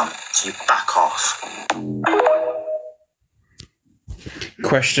my mum. So you back off.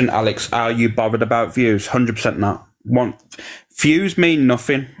 Question, Alex, are you bothered about views? 100% not. Views mean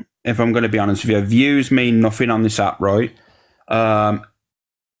nothing, if I'm going to be honest with you. Views mean nothing on this app, right?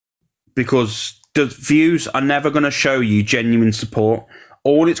 Because the views are never going to show you genuine support.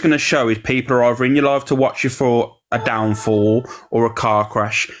 All it's going to show is people are either in your life to watch you for a downfall or a car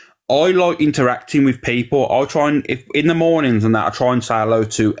crash. I like interacting with people. I try and, if in the mornings and that, I try and say hello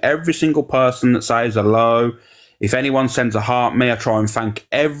to every single person that says hello. If anyone sends a heart me, I try and thank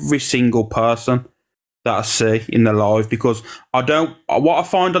every single person that I see in the live, because what I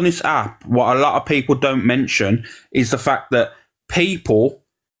find on this app, what a lot of people don't mention, is the fact that people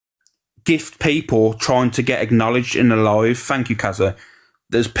gift people trying to get acknowledged in the live. Thank you, Kaza.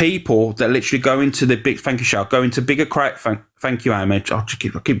 There's people that literally go into the big thank you shout, go into bigger crowd. Thank you, Amy. I'll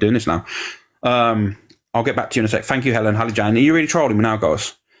keep doing this now. I'll get back to you in a sec. Thank you, Helen. Holly Jane. Are you really trolling me now,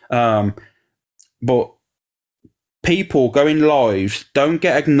 guys? But people going live don't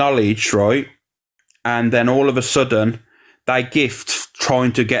get acknowledged, right? And then all of a sudden, they gift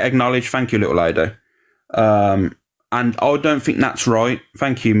trying to get acknowledged. Thank you, little lady. And I don't think that's right.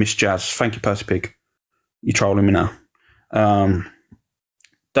 Thank you, Miss Jazz. Thank you, Percy Pig. You're trolling me now.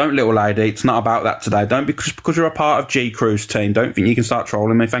 Don't, little lady. It's not about that today. Don't because you're a part of G Crew's team. Don't think you can start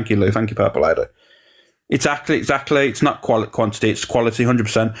trolling me. Thank you, Lou. Thank you, Purple Lady. Exactly. It's not quantity. It's quality,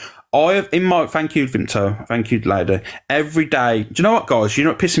 100%. Thank you, Vimto. Thank you, lady. Every day. Do you know what, guys? You're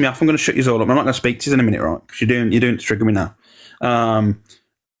not pissing me off. I'm going to shut you all up. I'm not going to speak to you in a minute, right? Because you're doing it to trigger me now.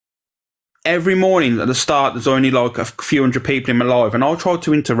 Every morning at the start, there's only like a few hundred people in my live, and I'll try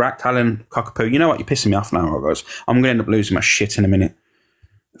to interact. Alan Cockapoo, you know what? You're pissing me off now, guys. I'm going to end up losing my shit in a minute.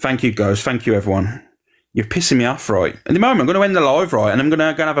 Thank you, guys. Thank you, everyone. You're pissing me off, right? At the moment, I'm going to end the live, right? And I'm going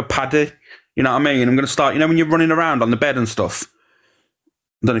to have a paddy. You know what I mean? I'm going to start, you know, when you're running around on the bed and stuff.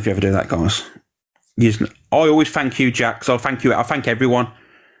 I don't know if you ever do that, guys. I always thank you, Jack. So I thank everyone.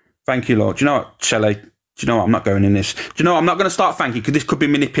 Thank you, Lord. Do you know what, Shelley? Do you know what? I'm not going in this. Do you know what? I'm not going to start thanking because this could be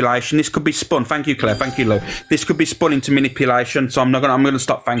manipulation. This could be spun. Thank you, Claire. Thank you, Lou. This could be spun into manipulation. So I'm going to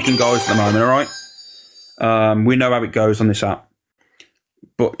stop thanking guys at the moment, all right? We know how it goes on this app.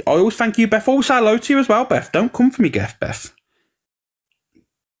 But I always thank you, Beth. I always say hello to you as well, Beth. Don't come for me, Beth.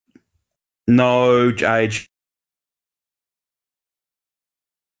 No, Age.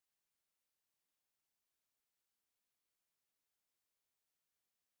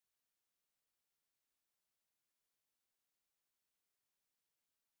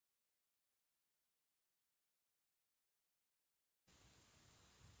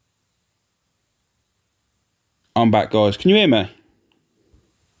 I'm back, guys. Can you hear me?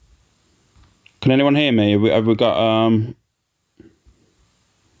 Can anyone hear me? Have we got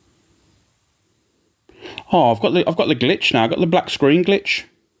Oh, I've got the glitch now. I've got the black screen glitch.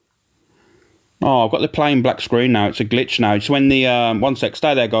 Oh, I've got the plain black screen now. It's a glitch now. It's when the one sec.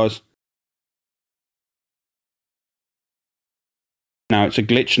 Stay there, guys. Now it's a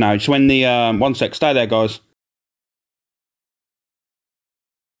glitch now. It's when the one sec. Stay there, guys.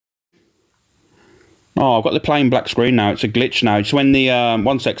 Oh, I've got the plain black screen now. It's a glitch now. It's when the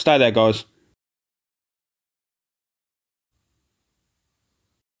one sec. Stay there, guys.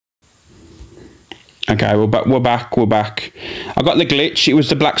 Okay, we're back. I got the glitch. It was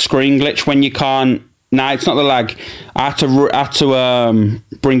the black screen glitch when you can't. Nah, it's not the lag. I had to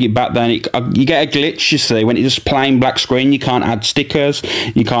bring it back. Then you get a glitch. You see, when it's just plain black screen, you can't add stickers,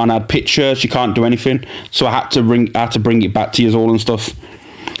 you can't add pictures, you can't do anything. So I had to bring it back to you all and stuff.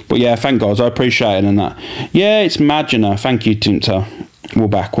 But yeah, thank God, I appreciate it and that. Yeah, it's mad, you know. Thank you, Tinto. We're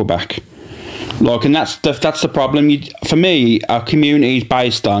back. Like, and that's the problem. For me, our community is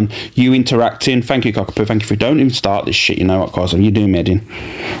based on you interacting. Thank you, Cockapoo. Thank you for don't even start this shit. You know what, guys? You're doing medding,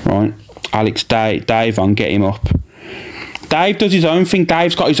 right? Alex, Dave on, get him up. Dave does his own thing.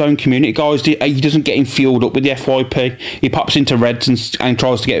 Dave's got his own community, guys. He doesn't get him fueled up with the FYP. He pops into Reds and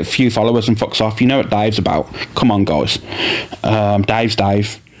tries to get a few followers and fucks off. You know what Dave's about. Come on, guys. Dave's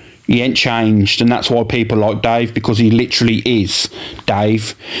Dave. He ain't changed, and that's why people like Dave, because he literally is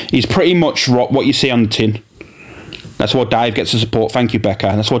Dave. He's pretty much what you see on the tin. That's why Dave gets the support. Thank you,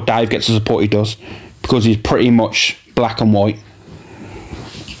 Becca. That's why Dave gets the support he does, because he's pretty much black and white.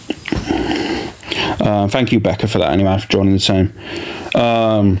 Thank you, Becca, for that anyway, for joining the team.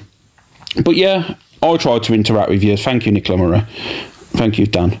 But yeah, I try to interact with you. Thank you, Nicola Murray. Thank you,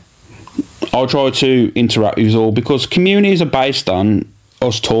 Dan. I try to interact with you all because communities are based on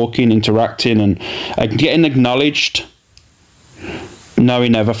us talking, interacting, and getting acknowledged. No, he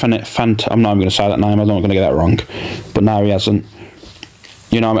never. I'm not even going to say that name. I'm not going to get that wrong. But no, he hasn't.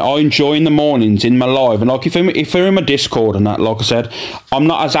 You know what I mean? I enjoy in the mornings in my live. And like if we're in my Discord and that, like I said, I'm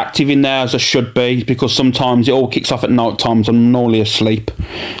not as active in there as I should be because sometimes it all kicks off at night times. I'm normally asleep,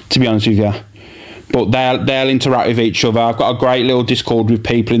 to be honest with you. But they'll interact with each other. I've got a great little Discord with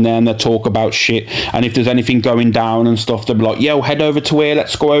people in there and they talk about shit. And if there's anything going down and stuff, they'll be like, yo, head over to here,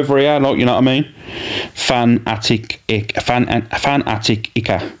 let's go over here. Like, you know what I mean? Fanatic Ika.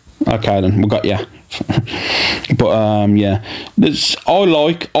 Okay then, we got ya. But yeah.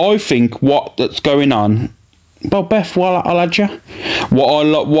 I think what that's going on. Well, Beth, well, I'll add you.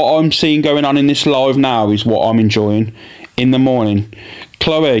 What I'm seeing going on in this live now is what I'm enjoying in the morning.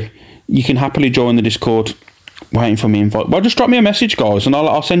 Chloe, you can happily join the Discord. Waiting for me invite. Well, just drop me a message, guys, and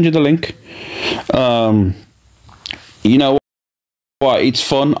I'll send you the link. You know what? It's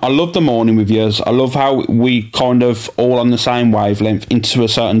fun. I love the morning with yous. I love how we kind of all on the same wavelength into a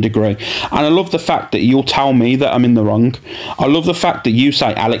certain degree, and I love the fact that you'll tell me that I'm in the wrong. I love the fact that you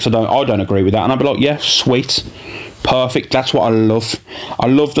say, Alex, I don't agree with that, and I'll be like, yeah, sweet, perfect. That's what I love. I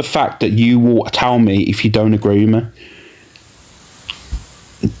love the fact that you will tell me if you don't agree with me.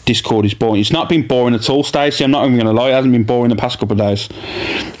 Discord is boring. It's not been boring at all, Stacey. I'm not even going to lie. It hasn't been boring the past couple of days.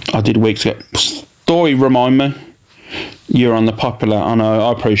 I did weeks ago. Story, remind me. You're on the popular. I know.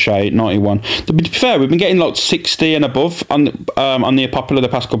 I appreciate 91. To be fair, we've been getting like 60 and above on the popular the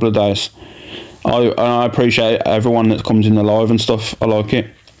past couple of days. I appreciate everyone that comes in the live and stuff. I like it.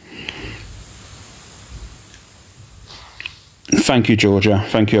 Thank you, Georgia.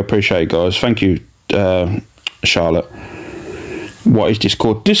 Thank you. I appreciate it, guys. Thank you, Charlotte. What is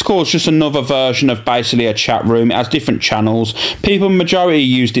Discord? Discord's just another version of basically a chat room. It has different channels. People, majority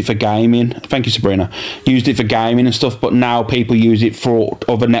used it for gaming. Thank you, Sabrina. Used it for gaming and stuff, but now people use it for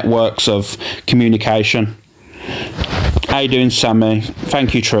other networks of communication. How you doing, Sammy?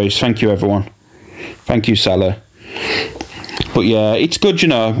 Thank you, Trace. Thank you, everyone. Thank you, Sally. But yeah, it's good, you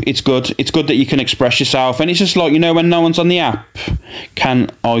know. It's good. It's good that you can express yourself. And it's just like, you know, when no one's on the app, can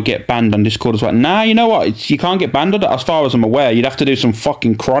I get banned on Discord as well? Nah, you know what? You can't get banned on it, as far as I'm aware. You'd have to do some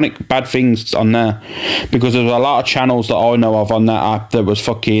fucking chronic bad things on there. Because there's a lot of channels that I know of on that app that was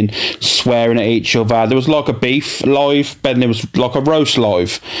fucking swearing at each other. There was like a beef live, then there was like a roast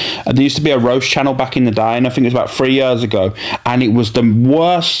live. And there used to be a roast channel back in the day, and I think it was about 3 years ago. And it was the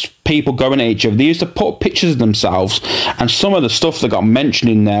worst people going at each other. They used to put pictures of themselves, and some of the stuff that got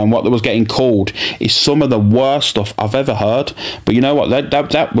mentioned in there and what that was getting called is some of the worst stuff I've ever heard. But you know what?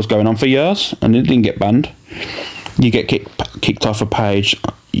 That was going on for years, and it didn't get banned. You get kicked off a page.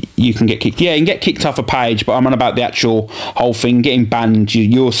 You can get kicked. Yeah, you can get kicked off a page, but I'm on about the actual whole thing. Getting banned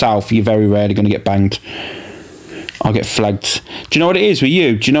yourself, you're very rarely going to get banged. I'll get flagged. Do you know what it is with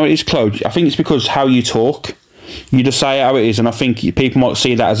you? Do you know what it is, Chloe? I think it's because how you talk. You just say it how it is, and I think people might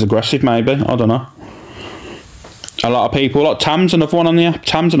see that as aggressive, maybe. I don't know. A lot of people, like Tam's another one on the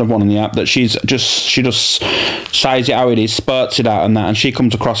app. That she just says it how it is, spurts it out and that, and she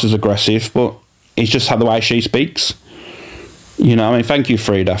comes across as aggressive, but it's just how the way she speaks. You know what I mean? Thank you,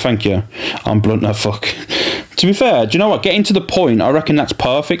 Frida. Thank you. I'm blunt as fuck. To be fair, do you know what? Getting to the point, I reckon that's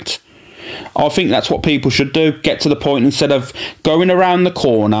perfect. I think that's what people should do. Get to the point instead of going around the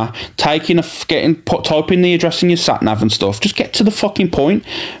corner, typing the address in your sat nav and stuff. Just get to the fucking point.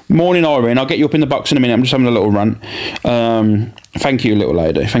 Morning, Irene. I'll get you up in the box in a minute. I'm just having a little rant. Thank you, little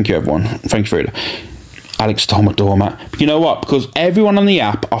lady. Thank you, everyone. Thank you, Frida. Alex stole my doormat. But you know what? Because everyone on the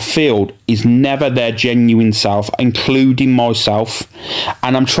app, I feel, is never their genuine self, including myself.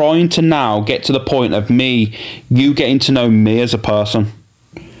 And I'm trying to now get to the point of you getting to know me as a person.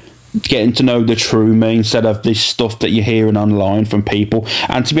 Getting to know the true me instead of this stuff that you're hearing online from people.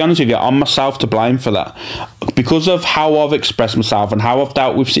 And to be honest with you, I'm myself to blame for that. Because of how I've expressed myself and how I've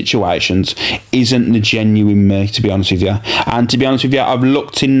dealt with situations isn't the genuine me, to be honest with you. And to be honest with you, I've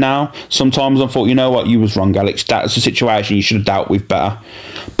looked in now. Sometimes I thought, you know what, you was wrong, Alex. That's a situation you should have dealt with better.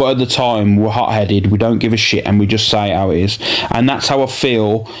 But at the time, we're hot-headed, we don't give a shit, and we just say it how it is. And that's how I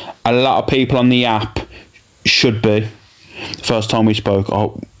feel a lot of people on the app should be. The first time we spoke,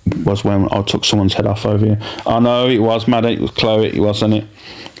 was when I took someone's head off over here. I know it was, Maddie. It was Chloe, wasn't it?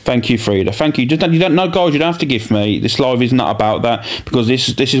 Thank you, Frida. Thank you. You don't know, guys. You don't have to give me. This live is not about that, because this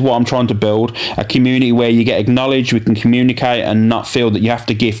is what I'm trying to build, a community where you get acknowledged, we can communicate, and not feel that you have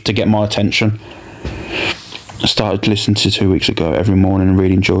to give to get my attention. I started listening to 2 weeks ago every morning and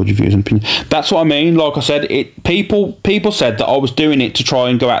reading George's views and opinions. That's what I mean. Like I said, people said that I was doing it to try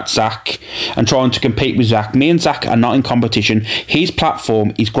and go at Zach and trying to compete with Zach. Me and Zach are not in competition. His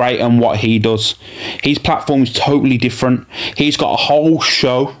platform is great and what he does. His platform is totally different. He's got a whole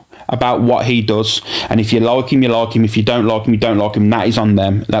show about what he does, and if you like him, you like him. If you don't like him, you don't like him. That is on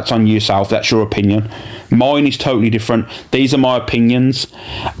them. That's on yourself. That's your opinion. Mine is totally different. These are my opinions,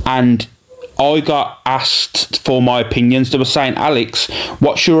 and I got asked for my opinions. They were saying, Alex,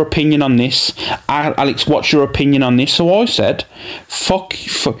 what's your opinion on this? Alex, what's your opinion on this? So I said, fuck,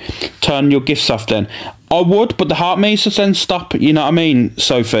 turn your gifts off then. I would, but the heart meter then stop. You know what I mean,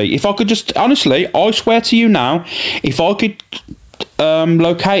 Sophie? If I could just, honestly, I swear to you now, if I could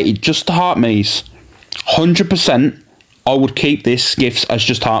locate it, just the heart me's, 100%, I would keep this gifts as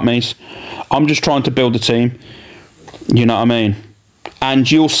just heart me's. I'm just trying to build a team. You know what I mean? And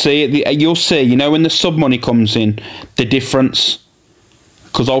you'll see it. You'll see. You know when the sub money comes in, the difference.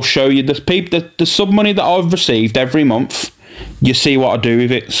 Because I'll show you the sub money that I've received every month. You see what I do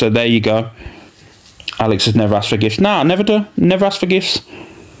with it. So there you go. Alex has never asked for gifts. Nah, I never do. Never asked for gifts.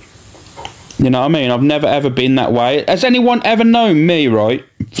 You know what I mean? I've never ever been that way. Has anyone ever known me? Right?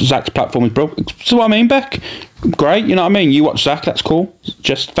 Zach's platform is broke. So what I mean, Beck. Great. You know what I mean? You watch Zach. That's cool.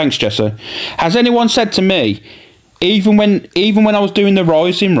 Thanks, Jesse. Has anyone said to me? Even when I was doing the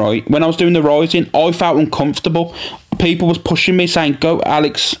rising, right? When I was doing the rising, I felt uncomfortable. People was pushing me, saying, "Go,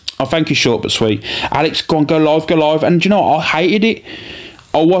 Alex." Oh, thank you, short but sweet. Alex, go on, go live. And do you know what? I hated it.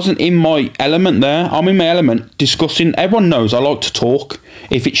 I wasn't in my element there. I'm in my element discussing. Everyone knows I like to talk.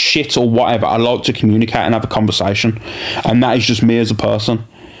 If it's shit or whatever, I like to communicate and have a conversation. And that is just me as a person.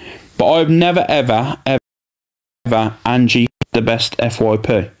 But I've never, ever, Angie, the best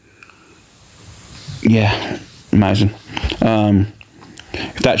FYP. Yeah, amazing.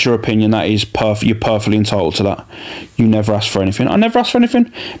 If that's your opinion, that is perfect. You're perfectly entitled to that. You never ask for anything. I never ask for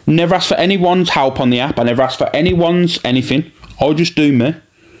anything. Never ask for anyone's help on the app. I never ask for anyone's anything. I just do me.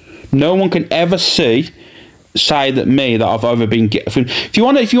 No one can ever say that I've ever been gifted. If you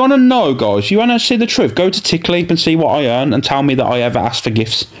want to know, guys, if you want to see the truth, go to Tickleap and see what I earn and tell me that I ever asked for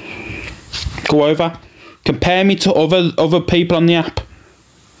gifts. Go over, compare me to other people on the app,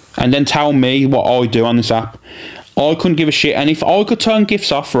 and then tell me what I do on this app. I couldn't give a shit, and if I could turn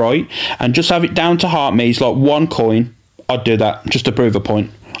gifts off, right, and just have it down to heart me's like 1 coin, I'd do that just to prove a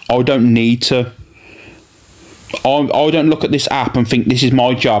point. I don't need to. I don't look at this app and think this is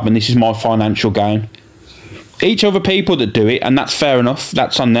my job and this is my financial gain. Each other people that do it, and that's fair enough.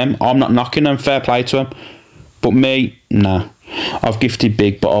 That's on them. I'm not knocking them. Fair play to them. But me, nah. I've gifted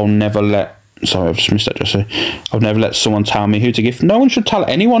big, but I'll never let. Sorry, I've just missed that, Jesse. I've never let someone tell me who to gift. No one should tell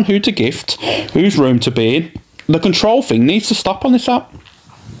anyone who to gift, whose room to be in. The control thing needs to stop on this app.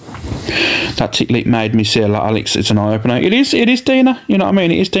 That Tickleap made me see a lot, Alex. It's an eye-opener. It is, Dina. You know what I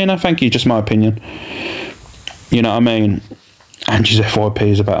mean? It is, Dina. Thank you. Just my opinion. You know what I mean? Angie's FYP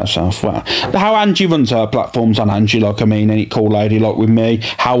is about herself. Well, how Angie runs her platforms on Angie, like, I mean, any cool lady, like with me.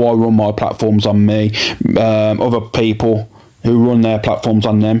 How I run my platforms on me. Other people who run their platforms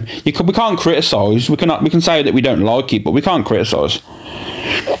on them. We can't criticise. We can say that we don't like it, but we can't criticise.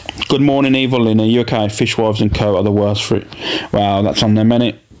 Good morning, Evil Lina. You okay? Fishwives and Co are the worst for it. Wow, that's on them,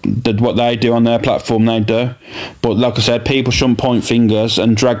 innit? What they do on their platform, they do. But like I said, people shouldn't point fingers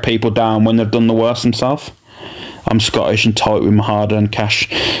and drag people down when they've done the worst themselves. I'm Scottish and tight with my hard-earned cash.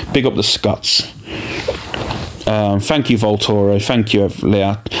 Big up the Scots. Thank you, Voltoro. Thank you,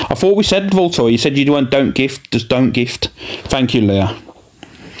 Leah. I thought we said, Voltoro, you said you don't gift, just don't gift. Thank you, Leah.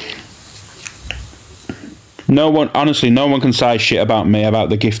 Honestly, no one can say shit about me, about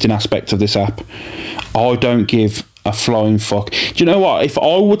the gifting aspect of this app. I don't give a flying fuck. Do you know what? If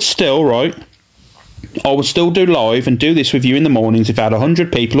I would still, right, I would still do live and do this with you in the mornings if I had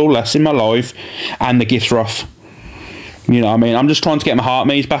 100 people or less in my live and the gifts were off. You know what I mean? I'm just trying to get my heart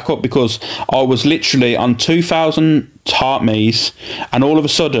me's back up because I was literally on 2,000 heart me's and all of a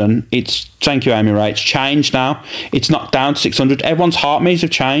sudden it's, thank you Amy Ray, it's changed now. It's not down to 600. Everyone's heart me's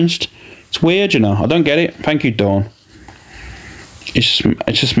have changed. It's weird, you know. I don't get it. Thank you, Dawn. It's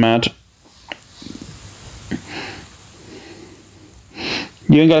just mad.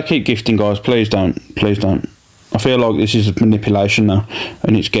 You ain't gotta keep gifting, guys. Please don't. Please don't. I feel like this is manipulation now,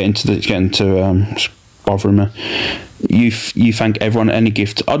 and it's getting to bothering me. You thank everyone at any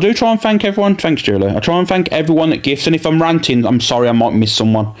gift. I do try and thank everyone. Thanks, Julie. I try and thank everyone that gifts, and if I'm ranting, I'm sorry, I might miss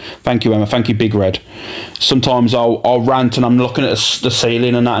someone. Thank you, Emma. Thank you, Big Red. Sometimes I'll rant and I'm looking at the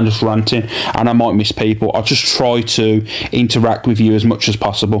ceiling and that and just ranting, and I might miss people. I just try to interact with you as much as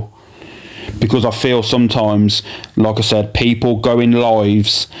possible. Because I feel sometimes, like I said, people go in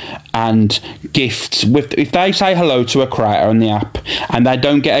lives and gifts. If they say hello to a creator on the app and they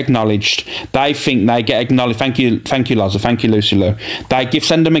don't get acknowledged, they think they get acknowledged. Thank you, Lazza. Thank you, Lucy Lou. They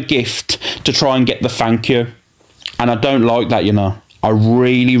send them a gift to try and get the thank you. And I don't like that, you know. I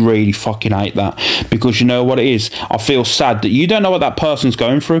really, really fucking hate that. Because you know what it is? I feel sad that you don't know what that person's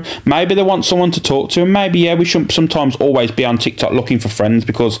going through. Maybe they want someone to talk to. And maybe, yeah, we shouldn't sometimes always be on TikTok looking for friends.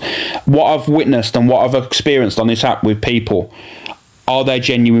 Because what I've witnessed and what I've experienced on this app with people, are they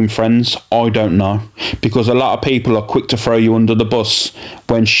genuine friends? I don't know. Because a lot of people are quick to throw you under the bus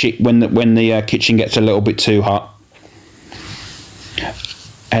when the kitchen gets a little bit too hot.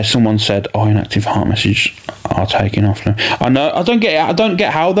 As someone said, inactive heart message are taking off now. I know. I don't get it. I don't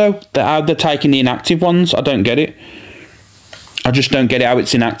get how though. How they're taking the inactive ones. I don't get it. I just don't get it how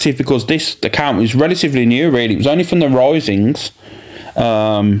it's inactive because this account is relatively new. Really, it was only from the Risings.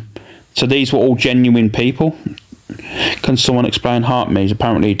 So these were all genuine people. Can someone explain heart me's?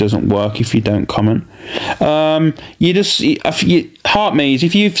 Apparently it doesn't work if you don't comment. Heart me's,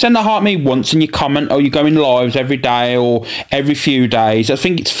 if you send a heart me once and you comment, or you go in lives every day or every few days, I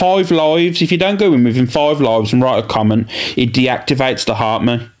think it's 5 lives. If you don't go in within 5 lives and write a comment, it deactivates the heart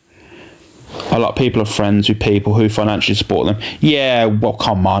me. A lot of people are friends with people who financially support them. Yeah, well,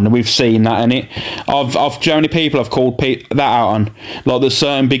 come on, we've seen that, innit? How many people I've called that out on? Like, there's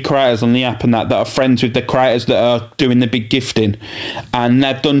certain big creators on the app and that are friends with the creators that are doing the big gifting, and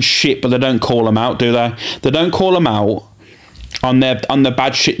they've done shit, but they don't call them out, do they? They don't call them out on the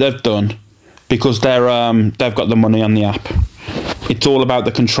bad shit they've done because they've got the money on the app. It's all about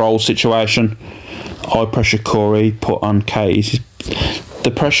the control situation. High pressure Corey put on Kate.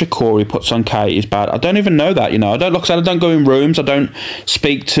 The pressure Corey puts on Kate is bad. I don't even know that, you know. I don't, like I said, I don't go in rooms. I don't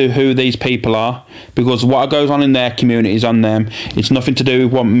speak to who these people are, because what goes on in their community is on them. It's nothing to do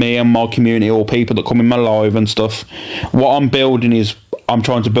with what me and my community or people that come in my live and stuff. What I'm building is, I'm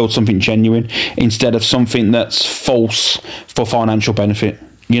trying to build something genuine instead of something that's false for financial benefit.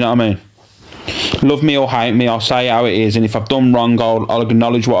 You know what I mean? Love me or hate me, I'll say how it is, and if I've done wrong, I'll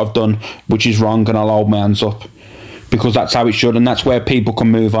acknowledge what I've done, which is wrong, and I'll hold my hands up, because that's how it should, and that's where people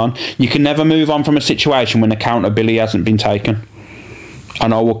can move on. You can never move on from a situation when accountability hasn't been taken,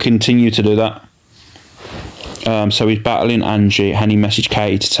 and I will continue to do that. So he's battling Angie, and he messaged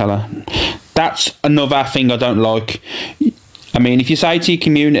Katie to tell her. That's another thing I don't like. I mean, if you say to your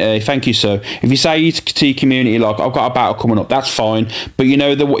community, thank you, sir. If you say to your community, like, I've got a battle coming up, that's fine. But you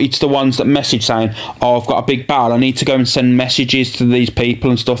know, it's the ones that message saying, oh, I've got a big battle, I need to go and send messages to these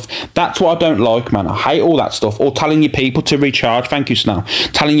people and stuff. That's what I don't like, man. I hate all that stuff. Or telling your people to recharge. Thank you, Snow.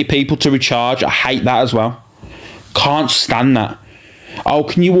 Telling your people to recharge. I hate that as well. Can't stand that. Oh,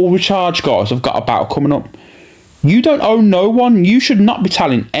 can you all recharge, guys? I've got a battle coming up. You don't owe no one. You should not be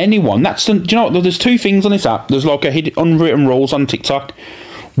telling anyone. Do you know what? There's two things on this app. There's like a hidden, unwritten rules on TikTok.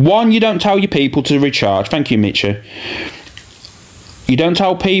 One, you don't tell your people to recharge. Thank you, Mitchell. You don't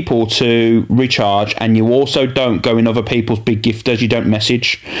tell people to recharge, and you also don't go in other people's big gifters. You don't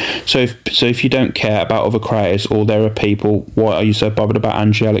message. So if you don't care about other creators or there are people, why are you so bothered about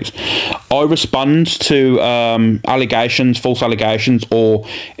Angie Alex? I respond to allegations, false allegations, or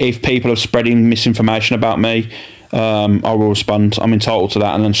if people are spreading misinformation about me, I will respond. I'm entitled to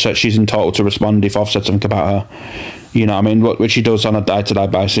that, and then she's entitled to respond if I've said something about her. You know what I mean? Which she does on a day-to-day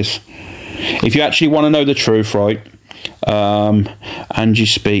basis. If you actually want to know the truth, right? Angie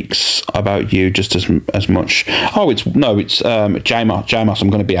speaks about you just as much. Oh, it's J-Moss. I'm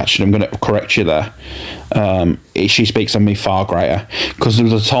going to correct you there. She speaks on me far greater, because there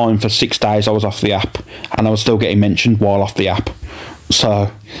was a time for 6 days I was off the app and I was still getting mentioned while off the app.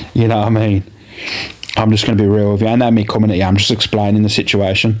 So, you know what I mean? I'm just going to be real with you. And then me coming at you, I'm just explaining the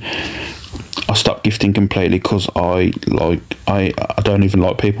situation. I stopped gifting completely because I don't even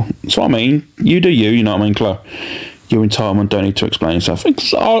like people. That's what I mean. You do you know what I mean, Chloe? Your entitlement, don't need to explain yourself.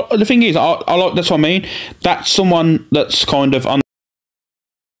 The thing is, I like, that's what I mean. That's someone that's kind of on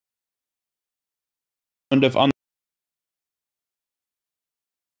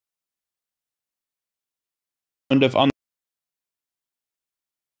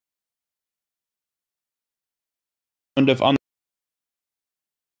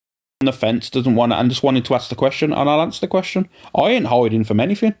the fence, doesn't want it, and just wanted to ask the question, and I'll answer the question. I ain't hiding from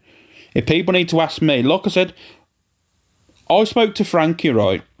anything. If people need to ask me, like I said, I spoke to Frankie,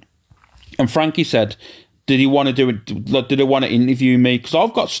 right? And Frankie said, did he want to do it? Like, did he want to interview me? Because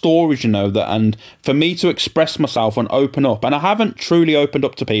I've got stories, you know, that, and for me to express myself and open up, and I haven't truly opened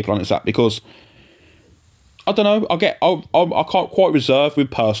up to people on this app because I don't know. I can't quite reserve with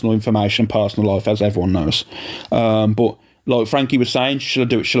personal information, personal life, as everyone knows. But like Frankie was saying, should I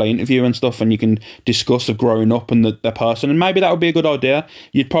do it? Shall I interview and stuff? And you can discuss of growing up and the person. And maybe that would be a good idea.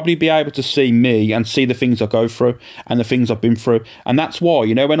 You'd probably be able to see me and see the things I go through and the things I've been through. And that's why,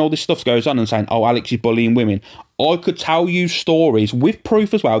 you know, when all this stuff goes on and saying, oh, Alex is bullying women, I could tell you stories with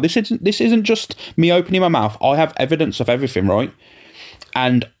proof as well. This isn't just me opening my mouth. I have evidence of everything, right?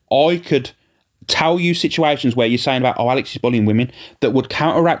 And I could tell you situations where you're saying about, oh, Alex is bullying women, that would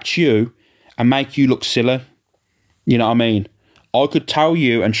counteract you and make you look silly. You know what I mean? I could tell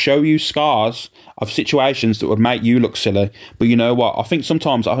you and show you scars of situations that would make you look silly. But you know what? I think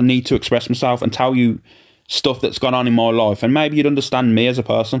sometimes I need to express myself and tell you stuff that's gone on in my life. And maybe you'd understand me as a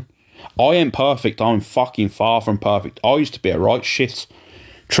person. I ain't perfect. I'm fucking far from perfect. I used to be a right shit.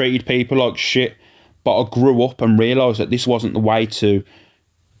 Treated people like shit. But I grew up and realised that this wasn't the way to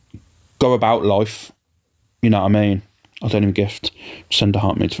go about life. You know what I mean? I don't even gift. Send a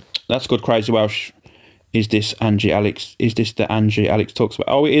heart mid. That's good, Crazy Welsh. Is this Angie Alex? Is this the Angie Alex talks about?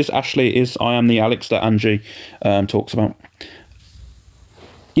 Oh, it is, Ashley. It is. I am the Alex that Angie talks about.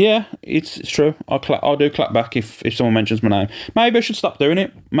 Yeah, it's true. I do clap back if someone mentions my name. Maybe I should stop doing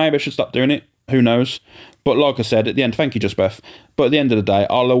it. Who knows? But like I said, at the end, thank you, Just Beth. But at the end of the day,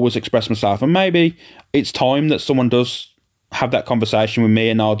 I'll always express myself. And maybe it's time that someone does have that conversation with me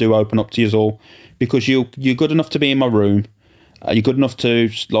and I'll do open up to you all. Because you're good enough to be in my room. You're good enough to,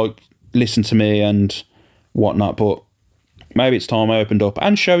 like, listen to me and whatnot, but maybe it's time I opened up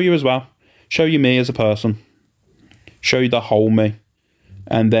and show you as well. Show you me as a person. Show you the whole me.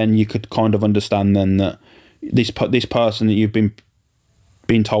 And then you could kind of understand then that this person that you've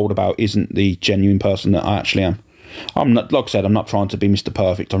been told about isn't the genuine person that I actually am. I'm not, like I said, I'm not trying to be Mr.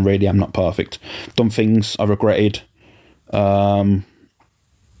 Perfect. I really am not perfect. Done things I regretted. You know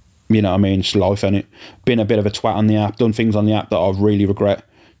what I mean? It's life, innit? Been a bit of a twat on the app. Done things on the app that I really regret.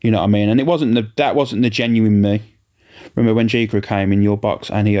 You know what I mean? And that wasn't the genuine me. Remember when G Crew came in your box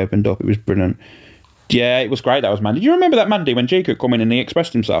and he opened up? It was brilliant. Yeah, it was great. That was Mandy. Do you remember that Mandy when G Crew come in and he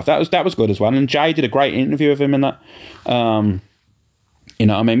expressed himself? That was good as well. And Jay did a great interview of him in that. You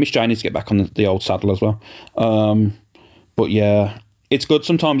know what I mean? Miss Jay needs to get back on the old saddle as well. But yeah, it's good.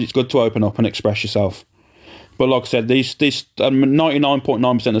 Sometimes it's good to open up and express yourself. But like I said, these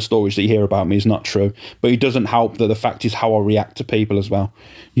 99.9% of stories that you hear about me is not true. But it doesn't help that the fact is how I react to people as well.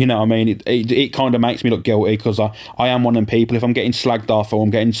 You know what I mean? It kind of makes me look guilty because I am one of them people. If I'm getting slagged off or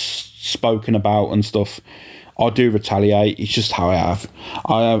I'm getting spoken about and stuff, I do retaliate. It's just how I have.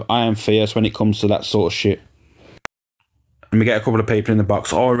 I am fierce when it comes to that sort of shit. Let me get a couple of people in the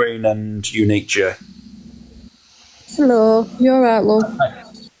box. Irene and Unique J. Hello, you alright, love?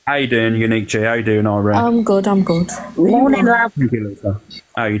 How you doing, Unique J? How you doing, Irene? I'm good, I'm good. Morning, love.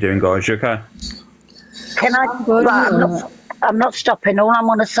 How you doing, guys? You okay? Can I? Right, I'm not stopping. All I'm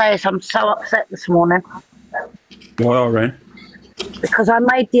going to say is I'm so upset this morning. Why, Irene? Because I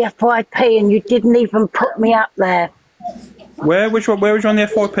made the FYP and you didn't even put me up there. Where was you on the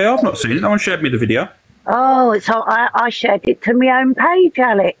FYP? I've not seen it. No one shared me the video. Oh, I shared it to my own page,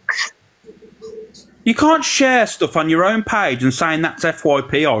 Alex. You can't share stuff on your own page and saying that's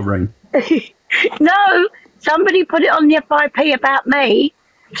FYP, Irene. No, somebody put it on the FYP about me,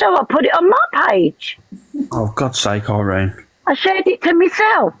 so I put it on my page. Oh, God's sake, Irene. I shared it to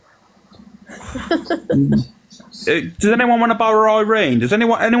myself. Does anyone want to borrow Irene? Does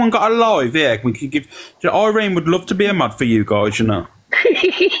anyone got a live? Yeah, we can give. Irene would love to be a mod for you guys, you know.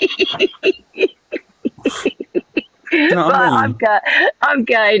 You know right, I'm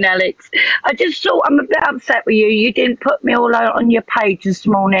going, Alex. I just thought I'm a bit upset with you. You didn't put me all out on your page this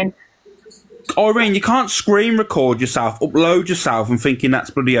morning. Irene, you can't screen record yourself, upload yourself, and thinking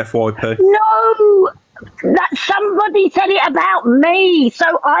that's bloody FYP. No, that somebody said it about me,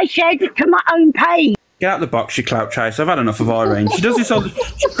 so I shared it to my own page. Get out the box, you clout chaser. I've had enough of Irene. She does this all.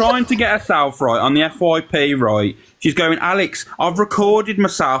 She's trying to get herself right on the FYP, right? She's going, Alex, I've recorded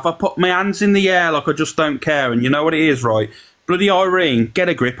myself. I put my hands in the air like I just don't care. And you know what it is, right? Bloody Irene. Get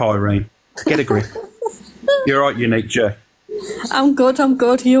a grip, Irene. Get a grip. You're right, Unique J. I'm good,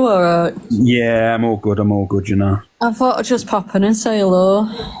 you alright? Yeah, I'm all good, you know. I thought I'd just pop in and say hello.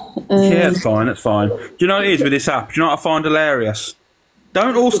 Yeah, it's fine. Do you know what it is with this app? Do you know what I find hilarious?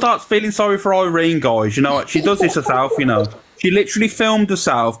 Don't all start feeling sorry for Irene, guys. You know what? She does this herself, you know. She literally filmed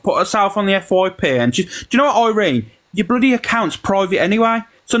herself, put herself on the FYP, and do you know what, Irene? Your bloody account's private anyway,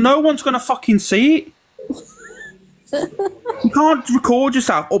 so no one's going to fucking see it. You can't record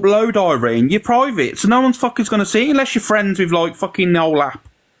yourself, upload, Irene. You're private, so no one's fucking going to see it unless you're friends with, like, fucking the whole app.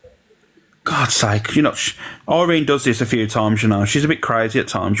 God's sake, you know, Irene does this a few times, you know. She's a bit crazy at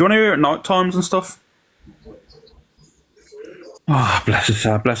times. You want to hear her at night times and stuff? Oh, bless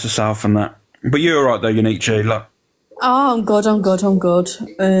herself and that. But you're alright though, Unique G, look. Oh, I'm good.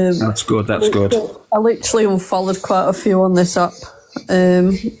 That's good. I literally unfollowed quite a few on this app.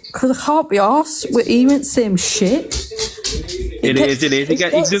 Because I can't be arsed with even the same shit. It is. It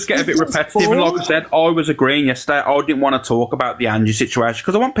does get a bit repetitive. And like I said, I was agreeing yesterday, I didn't want to talk about the Angie situation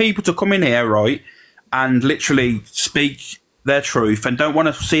because I want people to come in here, right, and literally speak their truth and don't want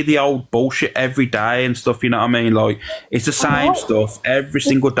to see the old bullshit every day and stuff, you know what I mean? Like, it's the same stuff every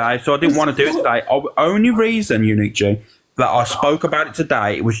single day. So I didn't want to do it today. Only reason, Unique G, that I spoke about it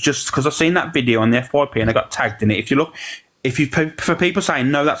today, it was just because I seen that video on the FYP and I got tagged in it. For people saying,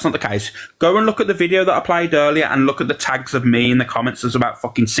 no, that's not the case, go and look at the video that I played earlier and look at the tags of me in the comments. There's about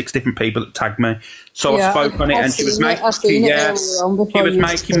fucking 6 different people that tagged me. So yeah, I spoke on it and she was making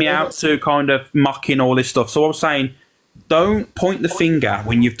me out to kind of mocking all this stuff. So I was saying, don't point the finger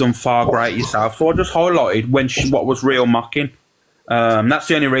when you've done far greater yourself. So I just highlighted what was real mocking. That's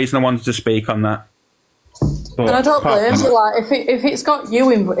the only reason I wanted to speak on that. But and I don't blame you. Like, if it's got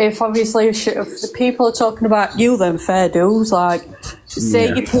you in, if obviously if the people are talking about you, then fair dues. Like, say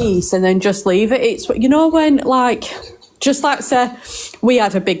your piece and then just leave it. It's, you know, when, like, just like say we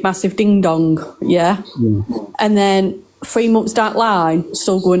had a big massive ding dong, yeah, and then 3 months down the line,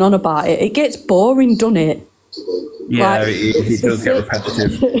 still going on about it. It gets boring, doesn't it? Yeah, like, it does get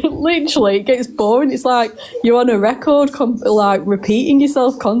repetitive. Literally, it gets boring. It's like you're on a record, like repeating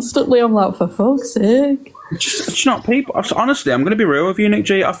yourself constantly. I'm like, for fuck's sake. It's not people. Honestly, I'm going to be real with you, Nick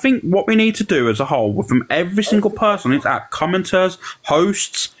G. I think what we need to do as a whole, from every single person, is our commenters,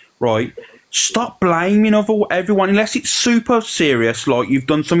 hosts, right? Stop blaming everyone unless it's super serious, like you've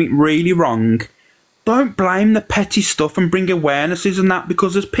done something really wrong. don't blame the petty stuff and bring awarenesses and that,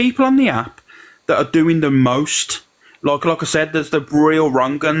 because there's people on the app that are doing the most. Like I said, there's the real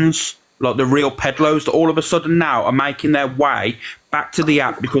wrong-uns, like the real peddlers, that all of a sudden now are making their way back to the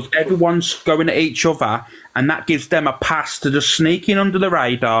app because everyone's going at each other, and that gives them a pass to just sneak in under the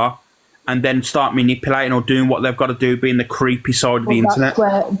radar and then start manipulating or doing what they've got to do, being the creepy side of the internet.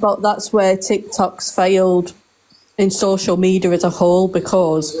 But that's where TikTok's failed in social media as a whole,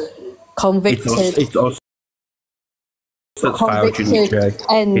 because convicted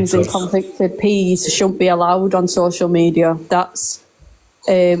ends and convicted P's shouldn't be allowed on social media. That's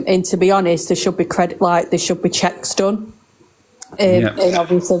and to be honest, there should be there should be checks done. And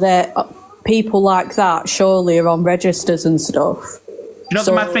obviously, people like that surely are on registers and stuff. You know,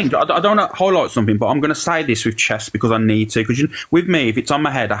 the mad thing, I don't want to highlight something, but I'm going to say this with chest because I need to. Because with me, if it's on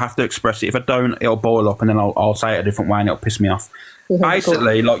my head, I have to express it. If I don't, it'll boil up, and then I'll say it a different way, and it'll piss me off.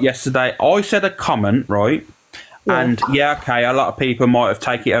 Basically, like yesterday, I said a comment, right? Yeah. And okay, a lot of people might have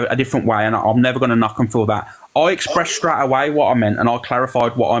taken it a different way, and I'm never going to knock them for that. I expressed straight away what I meant, and I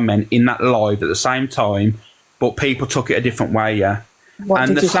clarified what I meant in that live at the same time, but people took it a different way, yeah.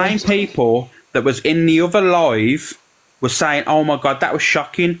 And the same people that was in the other live was saying, "Oh my God, that was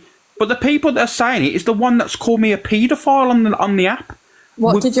shocking." But the people that are saying it is the one that's called me a paedophile on the app.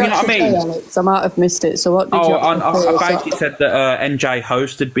 What did you actually say, Alex? I might have missed it. So what did you I basically said that NJ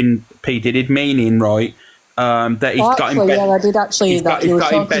Host had been P Diddy'd, meaning, right, that he's got in bed. Yeah, I did actually he's got in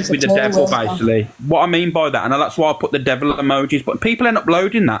bed with the devil, basically. What I mean by that, and that's why I put the devil emojis, but people end up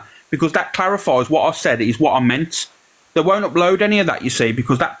loading that because that clarifies what I said is what I meant. They won't upload any of that, you see,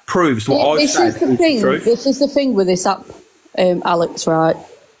 because that proves what I said is true. This is the thing with this app, Alex, right,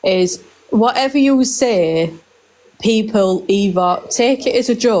 is whatever you say, people either take it as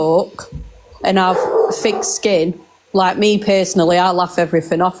a joke and have thick skin. Like me personally, I laugh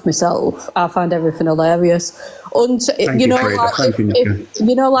everything off myself. I find everything hilarious. If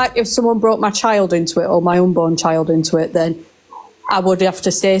someone brought my child into it or my unborn child into it, then I would have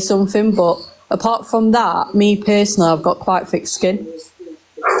to say something. But apart from that, me personally, I've got quite thick skin.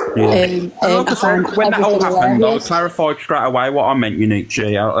 Yeah. When that all happened, I clarified straight away what I meant, Unique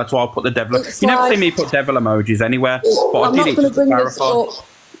G. That's why I put the devil. You never see me put devil emojis anywhere, but I did it just to clarify.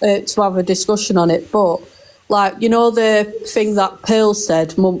 To have a discussion on it, but like, you know, the thing that Pearl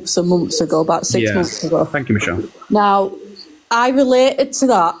said months and months ago, about 6 months ago. Thank you, Michelle. Now, I related to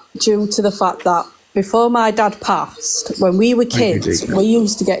that due to the fact that before my dad passed, when we were kids, we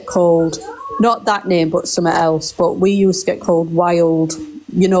used to get called, not that name, but something else, but we used to get called wild,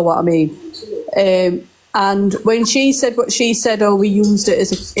 you know what I mean? And when she said what she said, we used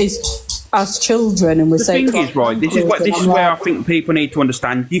it as children, and we said... The thing is, right, this is where I think people need to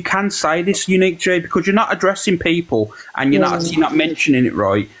understand. You can say this, Unique J, because you're not addressing people, and you're not mentioning it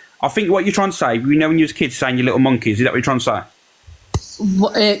right. I think what you're trying to say, you know, when you was kids saying you little monkeys, is that what you're trying to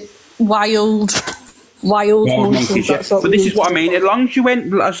say? Wild monkeys. Yeah. But this is what I mean. As long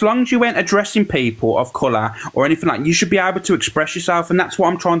as you weren't addressing people of colour or anything like that, you should be able to express yourself, and that's what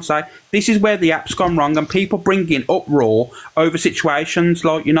I'm trying to say. This is where the app's gone wrong, and people bring in uproar over situations,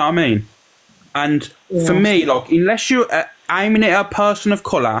 like, you know what I mean? And for me, like, unless you're aiming at a person of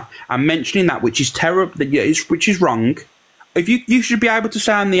colour and mentioning that, which is terrible, which is wrong, if you should be able to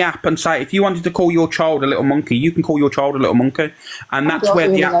say on the app and say, if you wanted to call your child a little monkey, you can call your child a little monkey, and that's where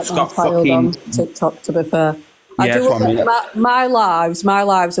the app's got fucking on TikTok. To be fair, yeah, my lives,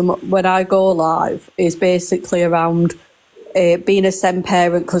 and when I go live is basically around being a SEND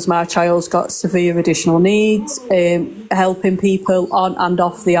parent because my child's got severe additional needs, helping people on and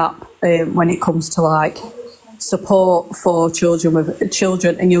off the app when it comes to like support for children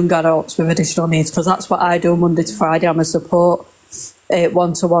and young adults with additional needs, because that's what I do Monday to Friday. I'm a support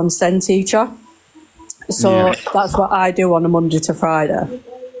one-to-one SEND teacher, so that's what I do on a Monday to Friday.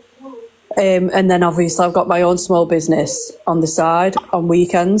 And then obviously I've got my own small business on the side on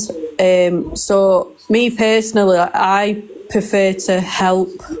weekends. So me personally, I prefer to help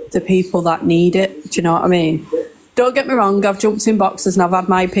the people that need it. Do you know what I mean? Don't get me wrong, I've jumped in boxes and I've had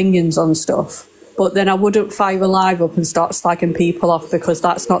my opinions on stuff, but then I wouldn't fire a live up and start slagging people off, because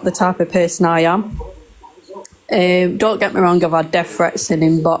that's not the type of person I am. Don't get me wrong, I've had death threats in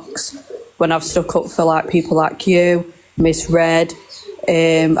inbox when I've stuck up for like people like you, misread.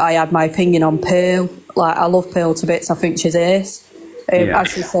 I had my opinion on Pearl. Like, I love Pearl to bits. I think she's ace. Has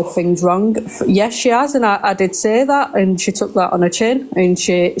she said things wrong? Yes, she has, and I did say that, and she took that on her chin, and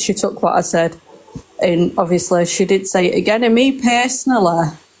she took what I said, and obviously she did say it again. And me personally,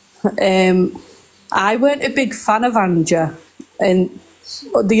 I weren't a big fan of Anja, and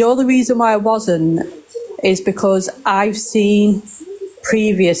the only reason why I wasn't is because I've seen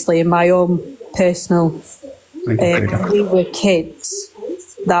previously in my own personal. When we were kids,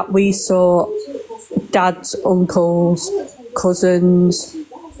 that we saw dads, uncles, cousins,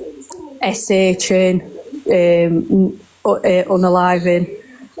 SHing, unaliving,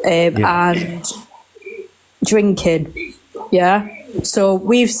 and drinking. Yeah. So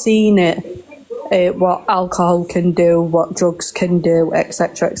we've seen it, what alcohol can do, what drugs can do,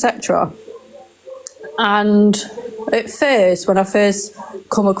 etc., etc. And at first, when I first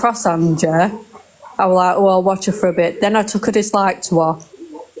come across Angie, I was like, well, I'll watch her for a bit. Then I took a dislike to her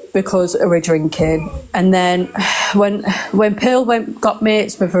because of her drinking. And then when Pearl got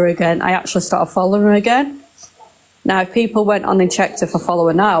mates with her again, I actually started following her again. Now, if people went on and checked if I follow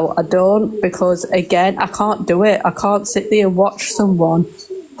her now, I don't, because, again, I can't do it. I can't sit there and watch someone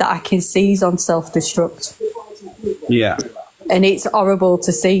that I can see is on self-destruct. Yeah. And it's horrible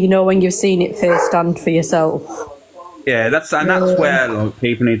to see, you know, when you've seen it firsthand for yourself. Yeah, that's where like,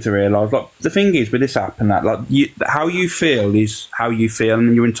 people need to realise. Like, the thing is with this app and that, like, how you feel is how you feel,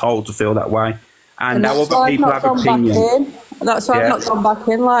 and you're entitled to feel that way. And now other people have opinions. That's why I've not gone back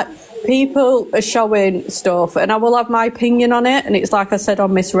in. Like, people are showing stuff, and I will have my opinion on it. And it's like I said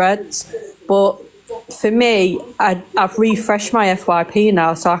on Miss Reds, but for me, I've refreshed my FYP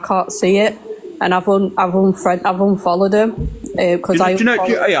now, so I can't see it, and I've unfollowed them because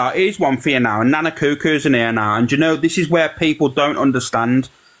yeah, here's one for you now. And Nana Cuckoo's in here now, and do you know this is where people don't understand,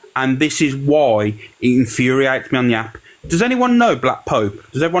 and this is why it infuriates me on the app. Does anyone know Black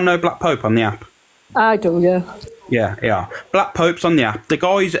Pope? Does everyone know Black Pope on the app? I do, yeah. Yeah. Black Pope's on the app. The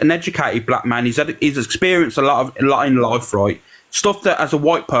guy's an educated black man. He's experienced a lot in life, right? Stuff that as a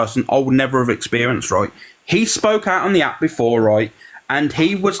white person I would never have experienced, right? He spoke out on the app before, right? And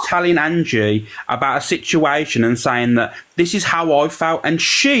he was telling Angie about a situation and saying that this is how I felt. And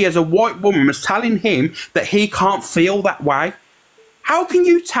she, as a white woman, was telling him that he can't feel that way. How can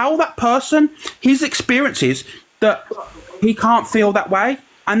you tell that person his experiences that he can't feel that way?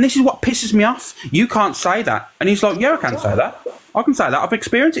 And this is what pisses me off. You can't say that. And he's like, yeah, I can say that. I can say that. I've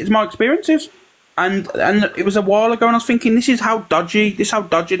experienced it. It's my experiences. And it was a while ago, and I was thinking, this is how dodgy this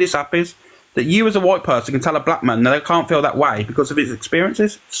app is. That you as a white person can tell a black man that they can't feel that way because of his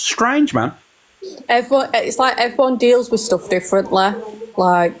experiences. Strange, man. It's like everyone deals with stuff differently.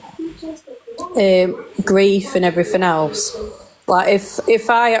 Like grief and everything else. Like if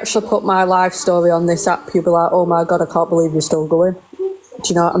I actually put my life story on this app, you'll be like, oh my God, I can't believe you're still going. Do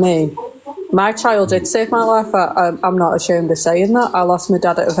you know what I mean? My child did save my life. I'm not ashamed of saying that. I lost my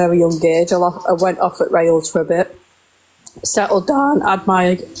dad at a very young age. I went off at rails for a bit, settled down, had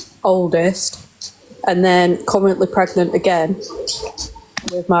my oldest, and then currently pregnant again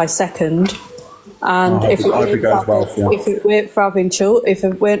with my second. And if it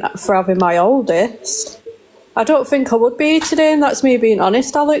weren't for having my oldest, I don't think I would be here today. And that's me being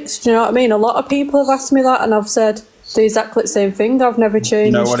honest, Alex. Do you know what I mean? A lot of people have asked me that, and I've said the exactly same thing. I've never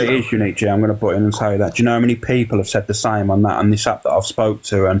changed. You know what it is, Unique? I'm going to put in and say that. Do you know how many people have said the same on this app that I've spoke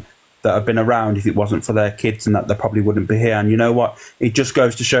to and that have been around? If it wasn't for their kids and that, they probably wouldn't be here. And you know what? It just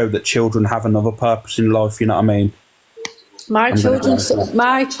goes to show that children have another purpose in life. You know what I mean? My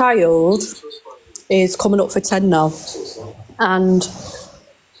child is coming up for 10 now, and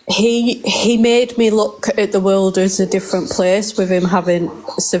he made me look at the world as a different place with him having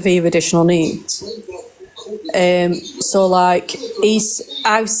severe additional needs. So like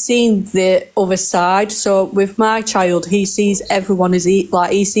I've seen the other side. So with my child, he sees everyone as equal.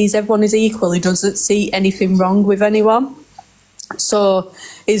 He doesn't see anything wrong with anyone. So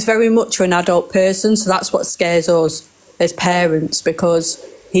he's very much an adult person. So that's what scares us as parents, because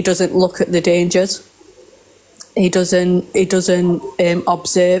he doesn't look at the dangers. He doesn't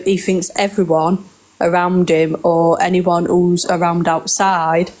observe. He thinks everyone around him or anyone who's around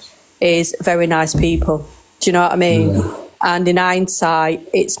outside is very nice people. Do you know what I mean? Yeah. And in hindsight,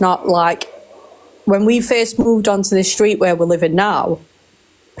 it's not like when we first moved onto the street where we're living now,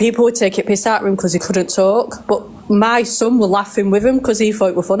 people would take it piss out of him because he couldn't talk. But my son were laughing with him because he thought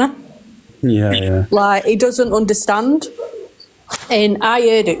it was funny. Yeah. Like, he doesn't understand. And I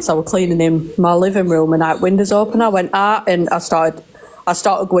heard it because I was cleaning in my living room and I had windows open. I went out and I started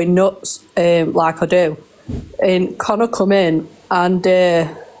going nuts like I do. And Connor come in and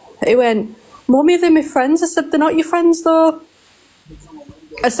he went, Mummy, they're my friends. I said, they're not your friends, though.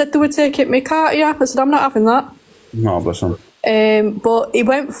 I said, they were taking my car, yeah. I said, I'm not having that. No, bless him. But he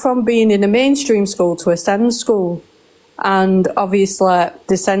went from being in a mainstream school to a SEND school. And obviously,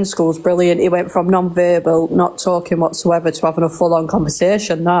 the SEND school's brilliant. He went from non-verbal, not talking whatsoever, to having a full-on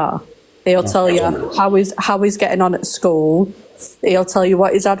conversation now. He'll tell you how he's getting on at school. He'll tell you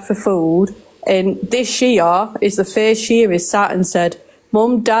what he's had for food. And this year is the first year he's sat and said,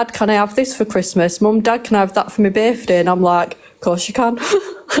 Mum, Dad, can I have this for Christmas? Mum, Dad, can I have that for my birthday? And I'm like, of course you can.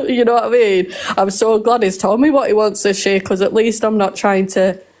 You know what I mean? I'm so glad he's told me what he wants this year, because at least I'm not trying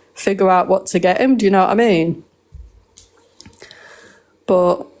to figure out what to get him. Do you know what I mean?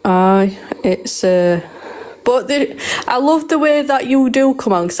 But I love the way that you do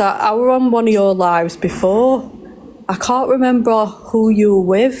come on, because I were on one of your lives before. I can't remember who you were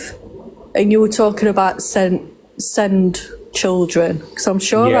with, and you were talking about send children, because I'm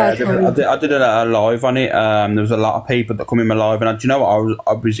sure I did a live on it. There was a lot of people that come in my live, and do you know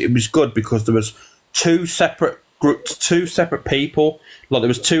what? It was good because there was two separate groups, two separate people. Like there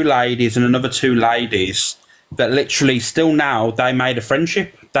was two ladies and another two ladies that literally still now they made a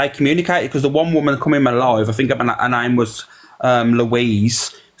friendship. They communicated, because the one woman come in my live, I think her name was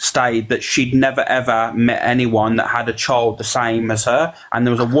Louise, stated that she'd never ever met anyone that had a child the same as her. And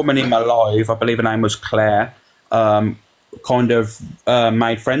there was a woman in my live, I believe her name was Claire, kind of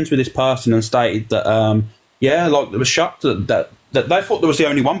made friends with this person and stated that like they were shocked that they thought there was the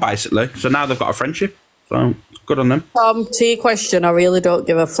only one, basically. So now they've got a friendship, so good on them. To your question, I really don't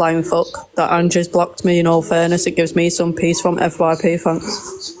give a flying fuck that Angie's blocked me. In all fairness, it gives me some peace from FYP,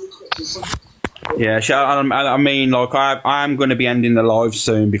 thanks. Yeah, I mean, like, I am going to be ending the live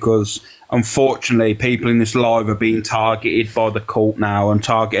soon, because unfortunately people in this live are being targeted by the cult now, and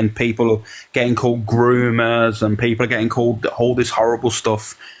targeting people, getting called groomers, and people are getting called all this horrible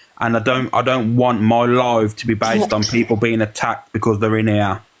stuff. And I don't want my live to be based on people being attacked because they're in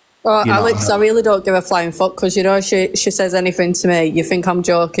here. Oh, Alex, I really don't give a flying fuck, because, you know, she says anything to me, you think I'm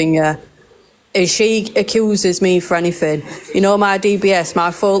joking, yeah? If she accuses me for anything, you know, my DBS,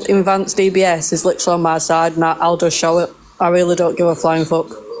 my full advanced DBS is literally on my side, and I'll just show it. I really don't give a flying fuck.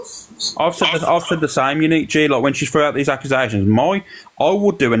 I've said the same, Unique G. Like, when she threw out these accusations, I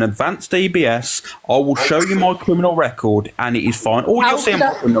will do an advanced DBS. I will show you my criminal record, and it is fine. All you'll see on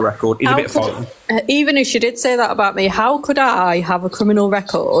my criminal record is a bit fine. Even if she did say that about me, how could I have a criminal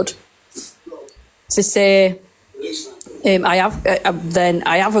record to say I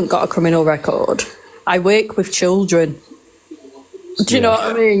haven't got a criminal record? I work with children. Do you know what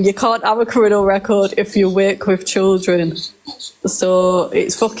I mean? You can't have a criminal record if you work with children. So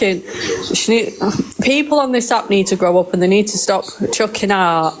it's fucking... people on this app need to grow up, and they need to stop chucking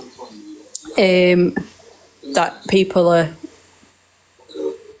out that people are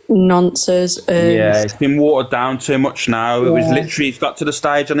nonsense. Yeah, it's been watered down too much now. It was literally... It's got to the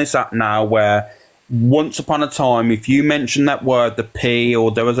stage on this app now where once upon a time, if you mentioned that word, the P,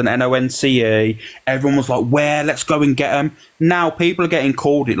 or there was an NONCE, everyone was like, where? Let's go and get them. Now people are getting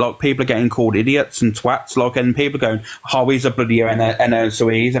called it, like people are getting called idiots and twats, like, and people are going, oh, he's a bloody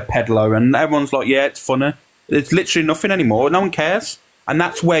NONCE, he's a peddler, and everyone's like, yeah, it's funny. It's literally nothing anymore. No one cares. And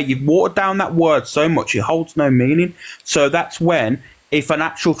that's where you've watered down that word so much, it holds no meaning. So that's when, if an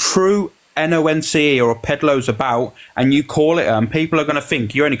actual true NONCE or a peddler's about and you call it people are going to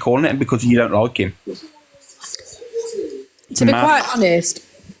think you're only calling it because you don't like him. To be quite honest,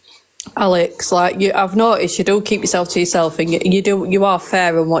 Alex, like, I've noticed you do keep yourself to yourself, and you are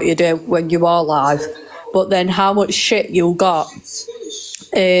fair in what you do when you are live, but then how much shit you got,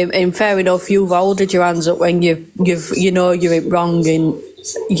 and fair enough, you've holded your hands up when you know you're wrong, and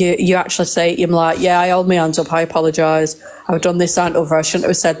you actually say to him, like, yeah, I hold my hands up, I apologise, I've done this and over, I shouldn't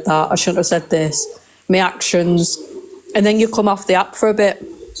have said that, I shouldn't have said this, my actions, and then you come off the app for a bit,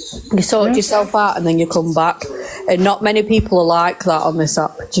 you sort yourself out, and then you come back. And not many people are like that on this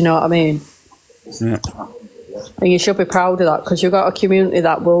app, do you know what I mean? Yeah. And you should be proud of that, because you've got a community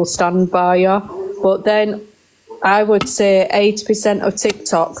that will stand by you. But then I would say 80% of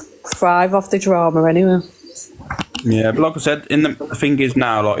TikTok thrive off the drama anyway. Yeah, but like I said, the thing is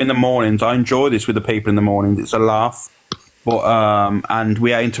now, like in the mornings, I enjoy this with the people in the mornings. It's a laugh, but and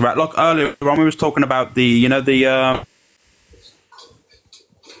we interact. Like earlier on, we was talking about the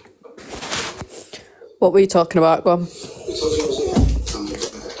What were you talking about? Go on.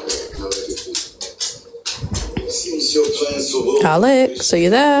 Alex, are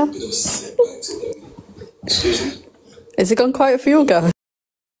you there? Excuse me? Is it gone quiet for you guys?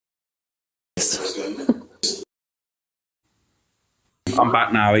 I'm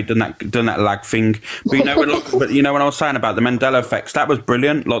back now. He done that lag thing. But when I was saying about the Mandela effects, that was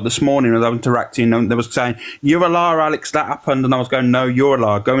brilliant. Like this morning, as I was interacting, and they was saying, "You're a liar, Alex. That happened," and I was going, "No, you're a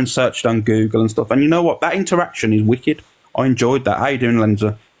liar. Go and search it on Google and stuff." And you know what? That interaction is wicked. I enjoyed that. How you doing,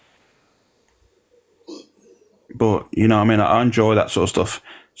 Lenza? But you know, what I mean, I enjoy that sort of stuff.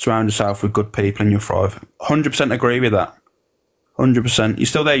 Surround yourself with good people, and you'll thrive. 100% agree with that. 100%. You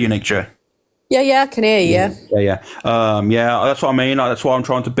still there, Unique Joe? Yeah, I can hear you. Yeah. That's what I mean. That's why I'm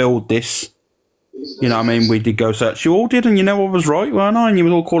trying to build this. You know what I mean? We did go search. You all did, and you know I was right, weren't I? And you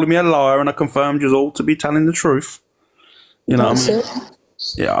were all calling me a liar, and I confirmed you all to be telling the truth. You know what I mean?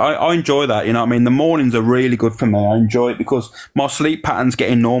 Yeah, I enjoy that, you know what I mean? The mornings are really good for me. I enjoy it because my sleep pattern's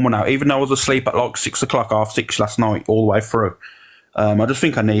getting normal now. Even though I was asleep at like 6 o'clock, 6:30 last night, all the way through. I just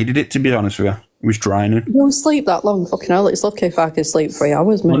think I needed it, to be honest with you. It was draining. You don't sleep that long? Fucking hell, it's lucky if I can sleep 3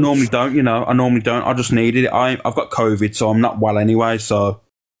 hours, man. I normally don't, you know. I normally don't. I just needed it. I've got COVID, so I'm not well anyway, so...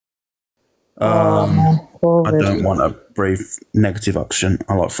 I don't want to breathe negative oxygen.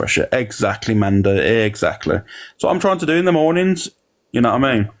 I like fresh air. Exactly, Manda. Exactly. So I'm trying to do in the mornings, you know what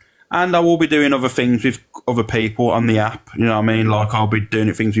I mean? And I will be doing other things with other people on the app, you know what I mean? Like I'll be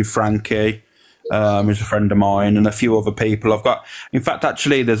doing things with Frankie, who's a friend of mine, and a few other people. In fact,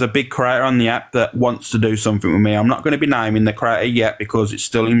 actually, there's a big creator on the app that wants to do something with me. I'm not going to be naming the creator yet because it's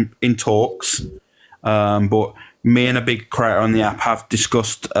still in talks. But me and a big creator on the app have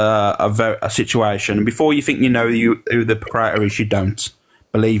discussed a situation. And before you think you know who the creator is, you don't.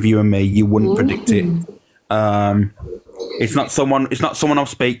 Believe you and me, you wouldn't predict it. It's not someone I'll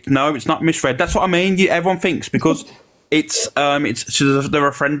speak. No, it's not misread. That's what I mean. Everyone thinks because they're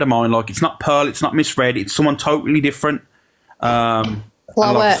a friend of mine. Like it's not Pearl. It's not misread. It's someone totally different.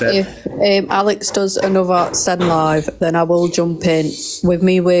 Like if Alex does another Send Live, then I will jump in. With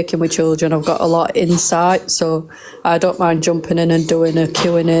me working with children, I've got a lot of insight, so I don't mind jumping in and doing a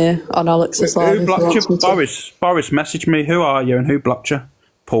Q&A on Alex's live. Who blocked you? Boris, message me. Who are you and who blocked you?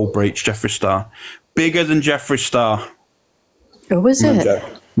 Paul Breach, Jeffree Star. Bigger than Jeffree Star. Who is it?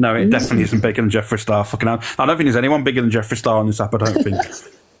 No, it definitely isn't bigger than Jeffree Star. Fucking hell. I don't think there's anyone bigger than Jeffree Star on this app, I don't think.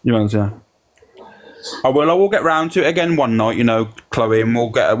 You know what I'm saying? I will get round to it again one night, you know, Chloe, and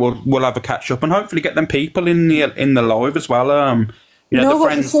we'll have a catch up and hopefully get them people in the live as well. You know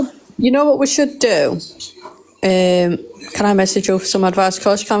what we should do? Can I message you for some advice? Of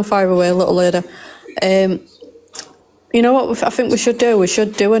course, you can fire away a little later. You know what I think we should do? We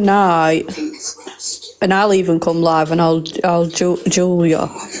should do a night, and I'll even come live and I'll Julia,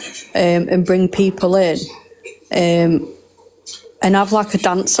 and bring people in, and have like a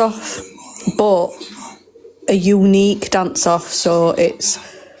dance off. But a unique dance off, so it's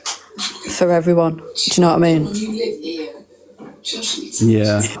for everyone. Do you know what I mean?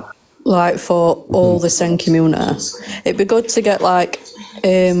 Yeah. Like for all the Sen community. It'd be good to get like,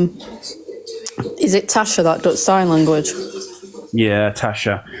 is it Tasha that does sign language? Yeah,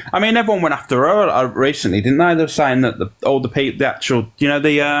 Tasha. I mean, everyone went after her recently, didn't they? They were saying that the actual, you know,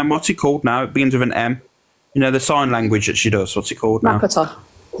 the what's it called now? It begins with an M. You know, the sign language that she does. What's it called now?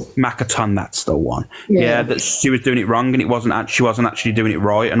 Makaton, that's the one. Yeah, that she was doing it wrong and she wasn't actually doing it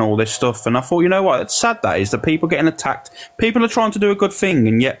right and all this stuff. And I thought, you know what? It's sad that people getting attacked. People are trying to do a good thing,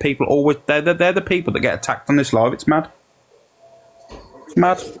 and yet people always they're the people that get attacked on this live. It's mad. It's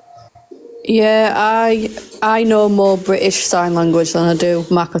mad. Yeah, I know more British Sign Language than I do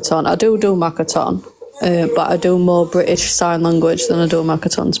Makaton. I do Makaton, but I do more British Sign Language than I do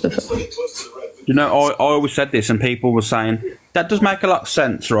Makaton, to be fair. You know, I always said this, and people were saying, that does make a lot of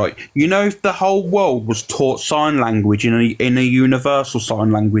sense, right? You know, if the whole world was taught sign language in a universal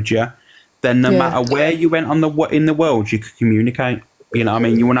sign language, yeah, then no matter where you went in the world, you could communicate. You know what I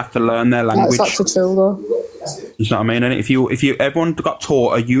mean? You wouldn't have to learn their language. That's actually true, though. You know what I mean? And if everyone got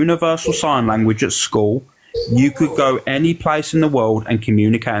taught a universal sign language at school, you could go any place in the world and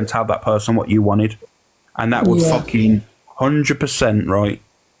communicate and tell that person what you wanted. And that would fucking 100%, right,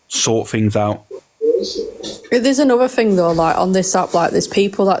 sort things out. There's another thing though, like on this app, like there's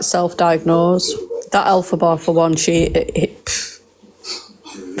people that self-diagnose. That alpha bar for one, it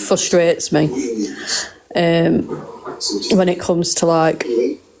frustrates me. When it comes to like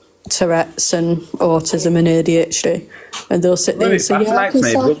Tourette's and autism and ADHD, and they'll sit there and say, "Yeah, I can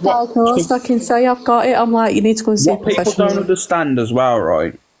self-diagnose. I can say I've got it." I'm like, you need to go and see a professional. What people don't understand as well,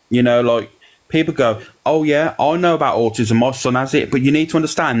 right? You know, like. People go, oh yeah, I know about autism, my son has it, but you need to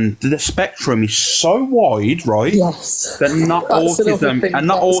understand the spectrum is so wide, right? Yes. That not autism, and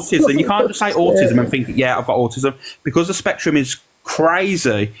not autism, you can't just say autism and think, yeah, I've got autism, because the spectrum is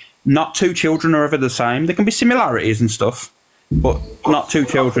crazy. Not two children are ever the same. There can be similarities and stuff, but not two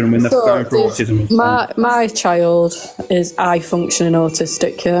children when they're going through autism. My child is high functioning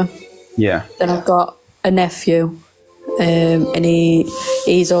autistic, yeah. Yeah. Then I've got a nephew, and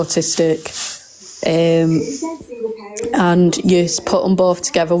he's autistic. And you put them both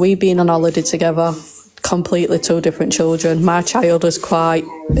together. We've been on holiday together, completely two different children. My child is quite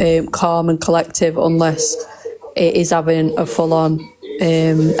calm and collective unless it is having a full-on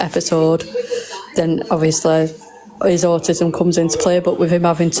episode. Then obviously his autism comes into play, but with him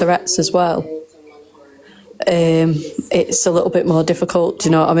having Tourette's as well, it's a little bit more difficult, do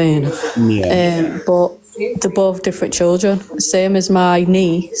you know what I mean? Yeah. But they're both different children. Same as my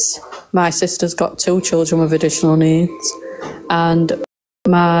niece. My sister's got 2 children with additional needs, and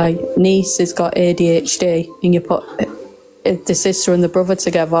my niece has got ADHD, and you put the sister and the brother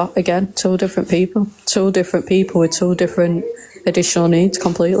together, again, 2 different people. 2 different people with 2 different additional needs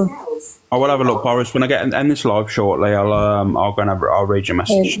completely. I will have a look, Boris. When I get end this live shortly, I'll go and I'll read your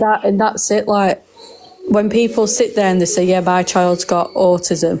message. And that's it. Like, when people sit there and they say, yeah, my child's got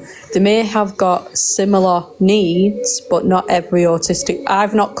autism, they may have got similar needs, but not every autistic.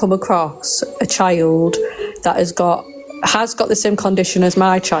 I've not come across a child that has got the same condition as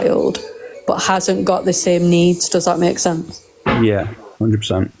my child, but hasn't got the same needs. Does that make sense? Yeah,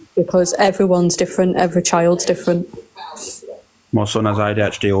 100%. Because everyone's different, every child's different. My son has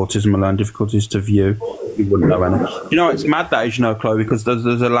ADHD, autism, and learning difficulties to view. You wouldn't know any. You know, it's mad that is, you know, Chloe, because there's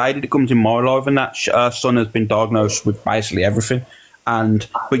a lady that comes in my life, and that son has been diagnosed with basically everything.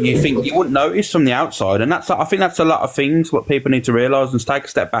 But you think you wouldn't notice from the outside, and I think that's a lot of things what people need to realise and take a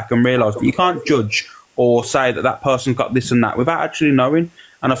step back and realise that you can't judge or say that person's got this and that without actually knowing.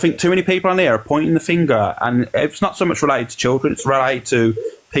 And I think too many people on here are pointing the finger, and it's not so much related to children; it's related to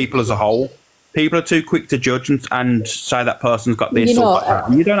people as a whole. People are too quick to judge and say that person's got this or that.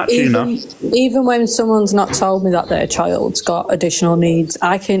 And you don't actually know. Even when someone's not told me that their child's got additional needs,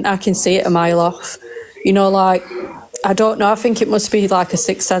 I can see it a mile off. You know, like, I don't know, I think it must be like a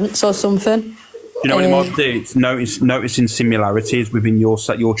sixth sense or something. Do you know what it might do? It's noticing similarities within your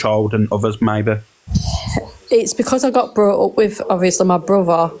child and others, maybe. It's because I got brought up with, obviously, my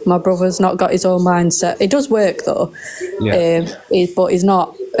brother. My brother's not got his own mindset. It does work, though. Yeah. But he's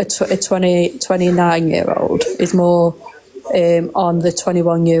not a 29-year-old. He's more on the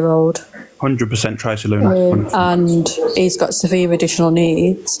 21-year-old. 100% Tracy Luna. And he's got severe additional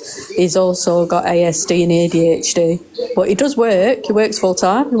needs. He's also got ASD and ADHD. But he does work. He works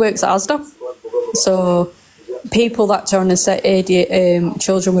full-time. He works at Asda. So people that turn and say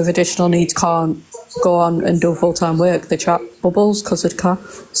children with additional needs can't go on and do full-time work. They chat bubbles because they can.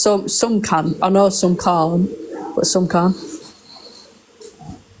 Some can. I know some can't, but some can.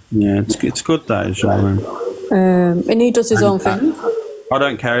 Yeah, it's good that is. And he does his own thing. I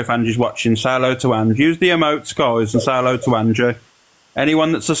don't care if Angie's watching. Say hello to Angie. Use the emotes, guys, and say hello to Angie.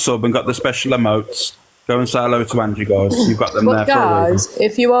 Anyone that's a sub and got the special emotes, go and say hello to Angie, guys. You've got them there guys, for a reason.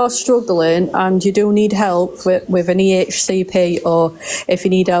 If you are struggling and you do need help with an EHCP, or if you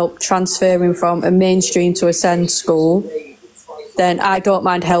need help transferring from a mainstream to a SEND school, then I don't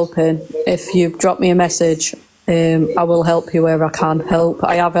mind helping. If you drop me a message, I will help you where I can help.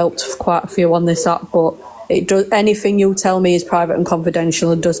 I have helped quite a few on this app, but anything you tell me is private and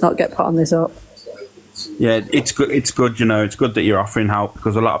confidential and does not get put on this app. Yeah, it's good. It's good, you know. It's good that you're offering help,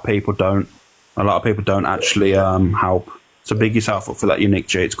 because a lot of people don't. A lot of people don't actually help. So big yourself up for that, Unique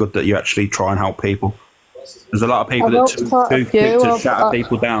G. It's good that you actually try and help people. There's a lot of people that are too quick to shut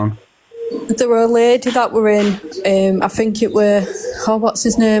people down. There were a lady that were in, I think it were, what's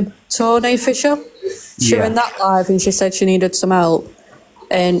his name? Tony Fisher. She was in that live and she said she needed some help.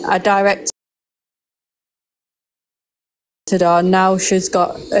 And I directed her. Now she's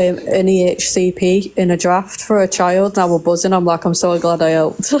got an EHCP in a draft for a child. Now we're buzzing. I'm like, I'm so glad I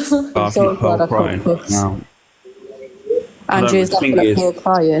helped. I'm so glad I could. No. Angie's laughing at her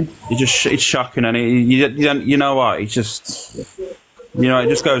crying. It's shocking, and you know what? It's just, you know, it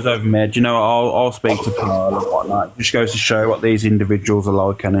just goes over my head. You know, I'll speak to Carl and whatnot. It just goes to show what these individuals are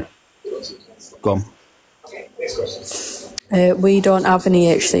like, innit? Go on. We don't have an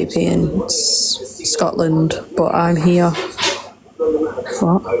EHCP in Scotland, but I'm here.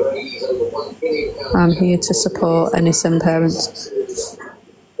 What? I'm here to support any SIM parents.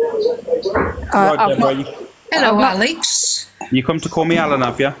 Hello, Alex. You come to call me Alan,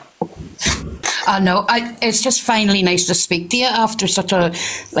 have you? No, it's just finally nice to speak to you after such a,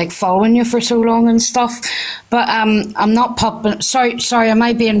 following you for so long and stuff. But I'm not popping. Sorry, am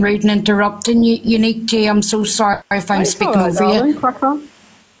I being rude and interrupting you, Unique G? I'm so sorry if I'm speaking over you. Crack on.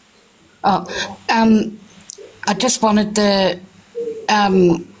 I just wanted to.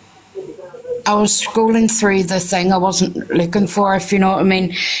 I was scrolling through the thing I wasn't looking for, if you know what I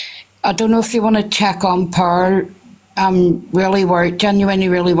mean. I don't know if you want to check on Pearl. I'm really worried, genuinely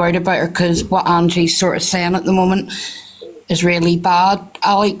really worried about her, because what Angie's sort of saying at the moment is really bad.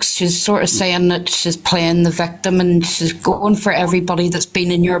 Alex, she's sort of saying that she's playing the victim and she's going for everybody that's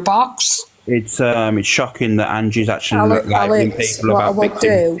been in your box. It's shocking that Angie's actually labelling people about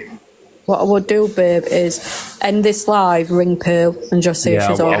victims. What I would do, babe, is end this live, ring Pearl and just see if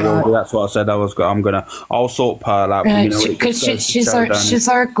she's all right. That's what I said. I'll sort Pearl out. Because she's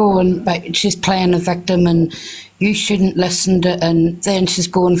there going, but she's playing a victim, and you shouldn't listen to. And then she's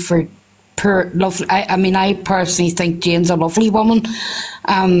going for poor, lovely. I mean, I personally think Jane's a lovely woman,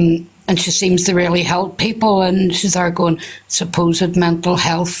 and she seems to really help people. And she's there going, supposed mental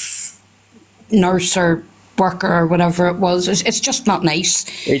health nurse or worker or whatever it was. It's just not nice.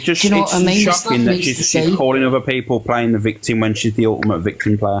 It's just, do you know what I mean? Shocking that she's calling other people playing the victim when she's the ultimate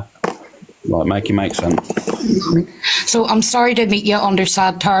victim player. Like, make it make sense. So I'm sorry to meet you under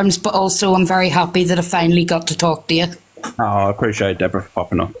sad terms, but also I'm very happy that I finally got to talk to you. Oh, I appreciate Deborah for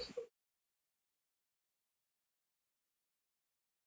popping up.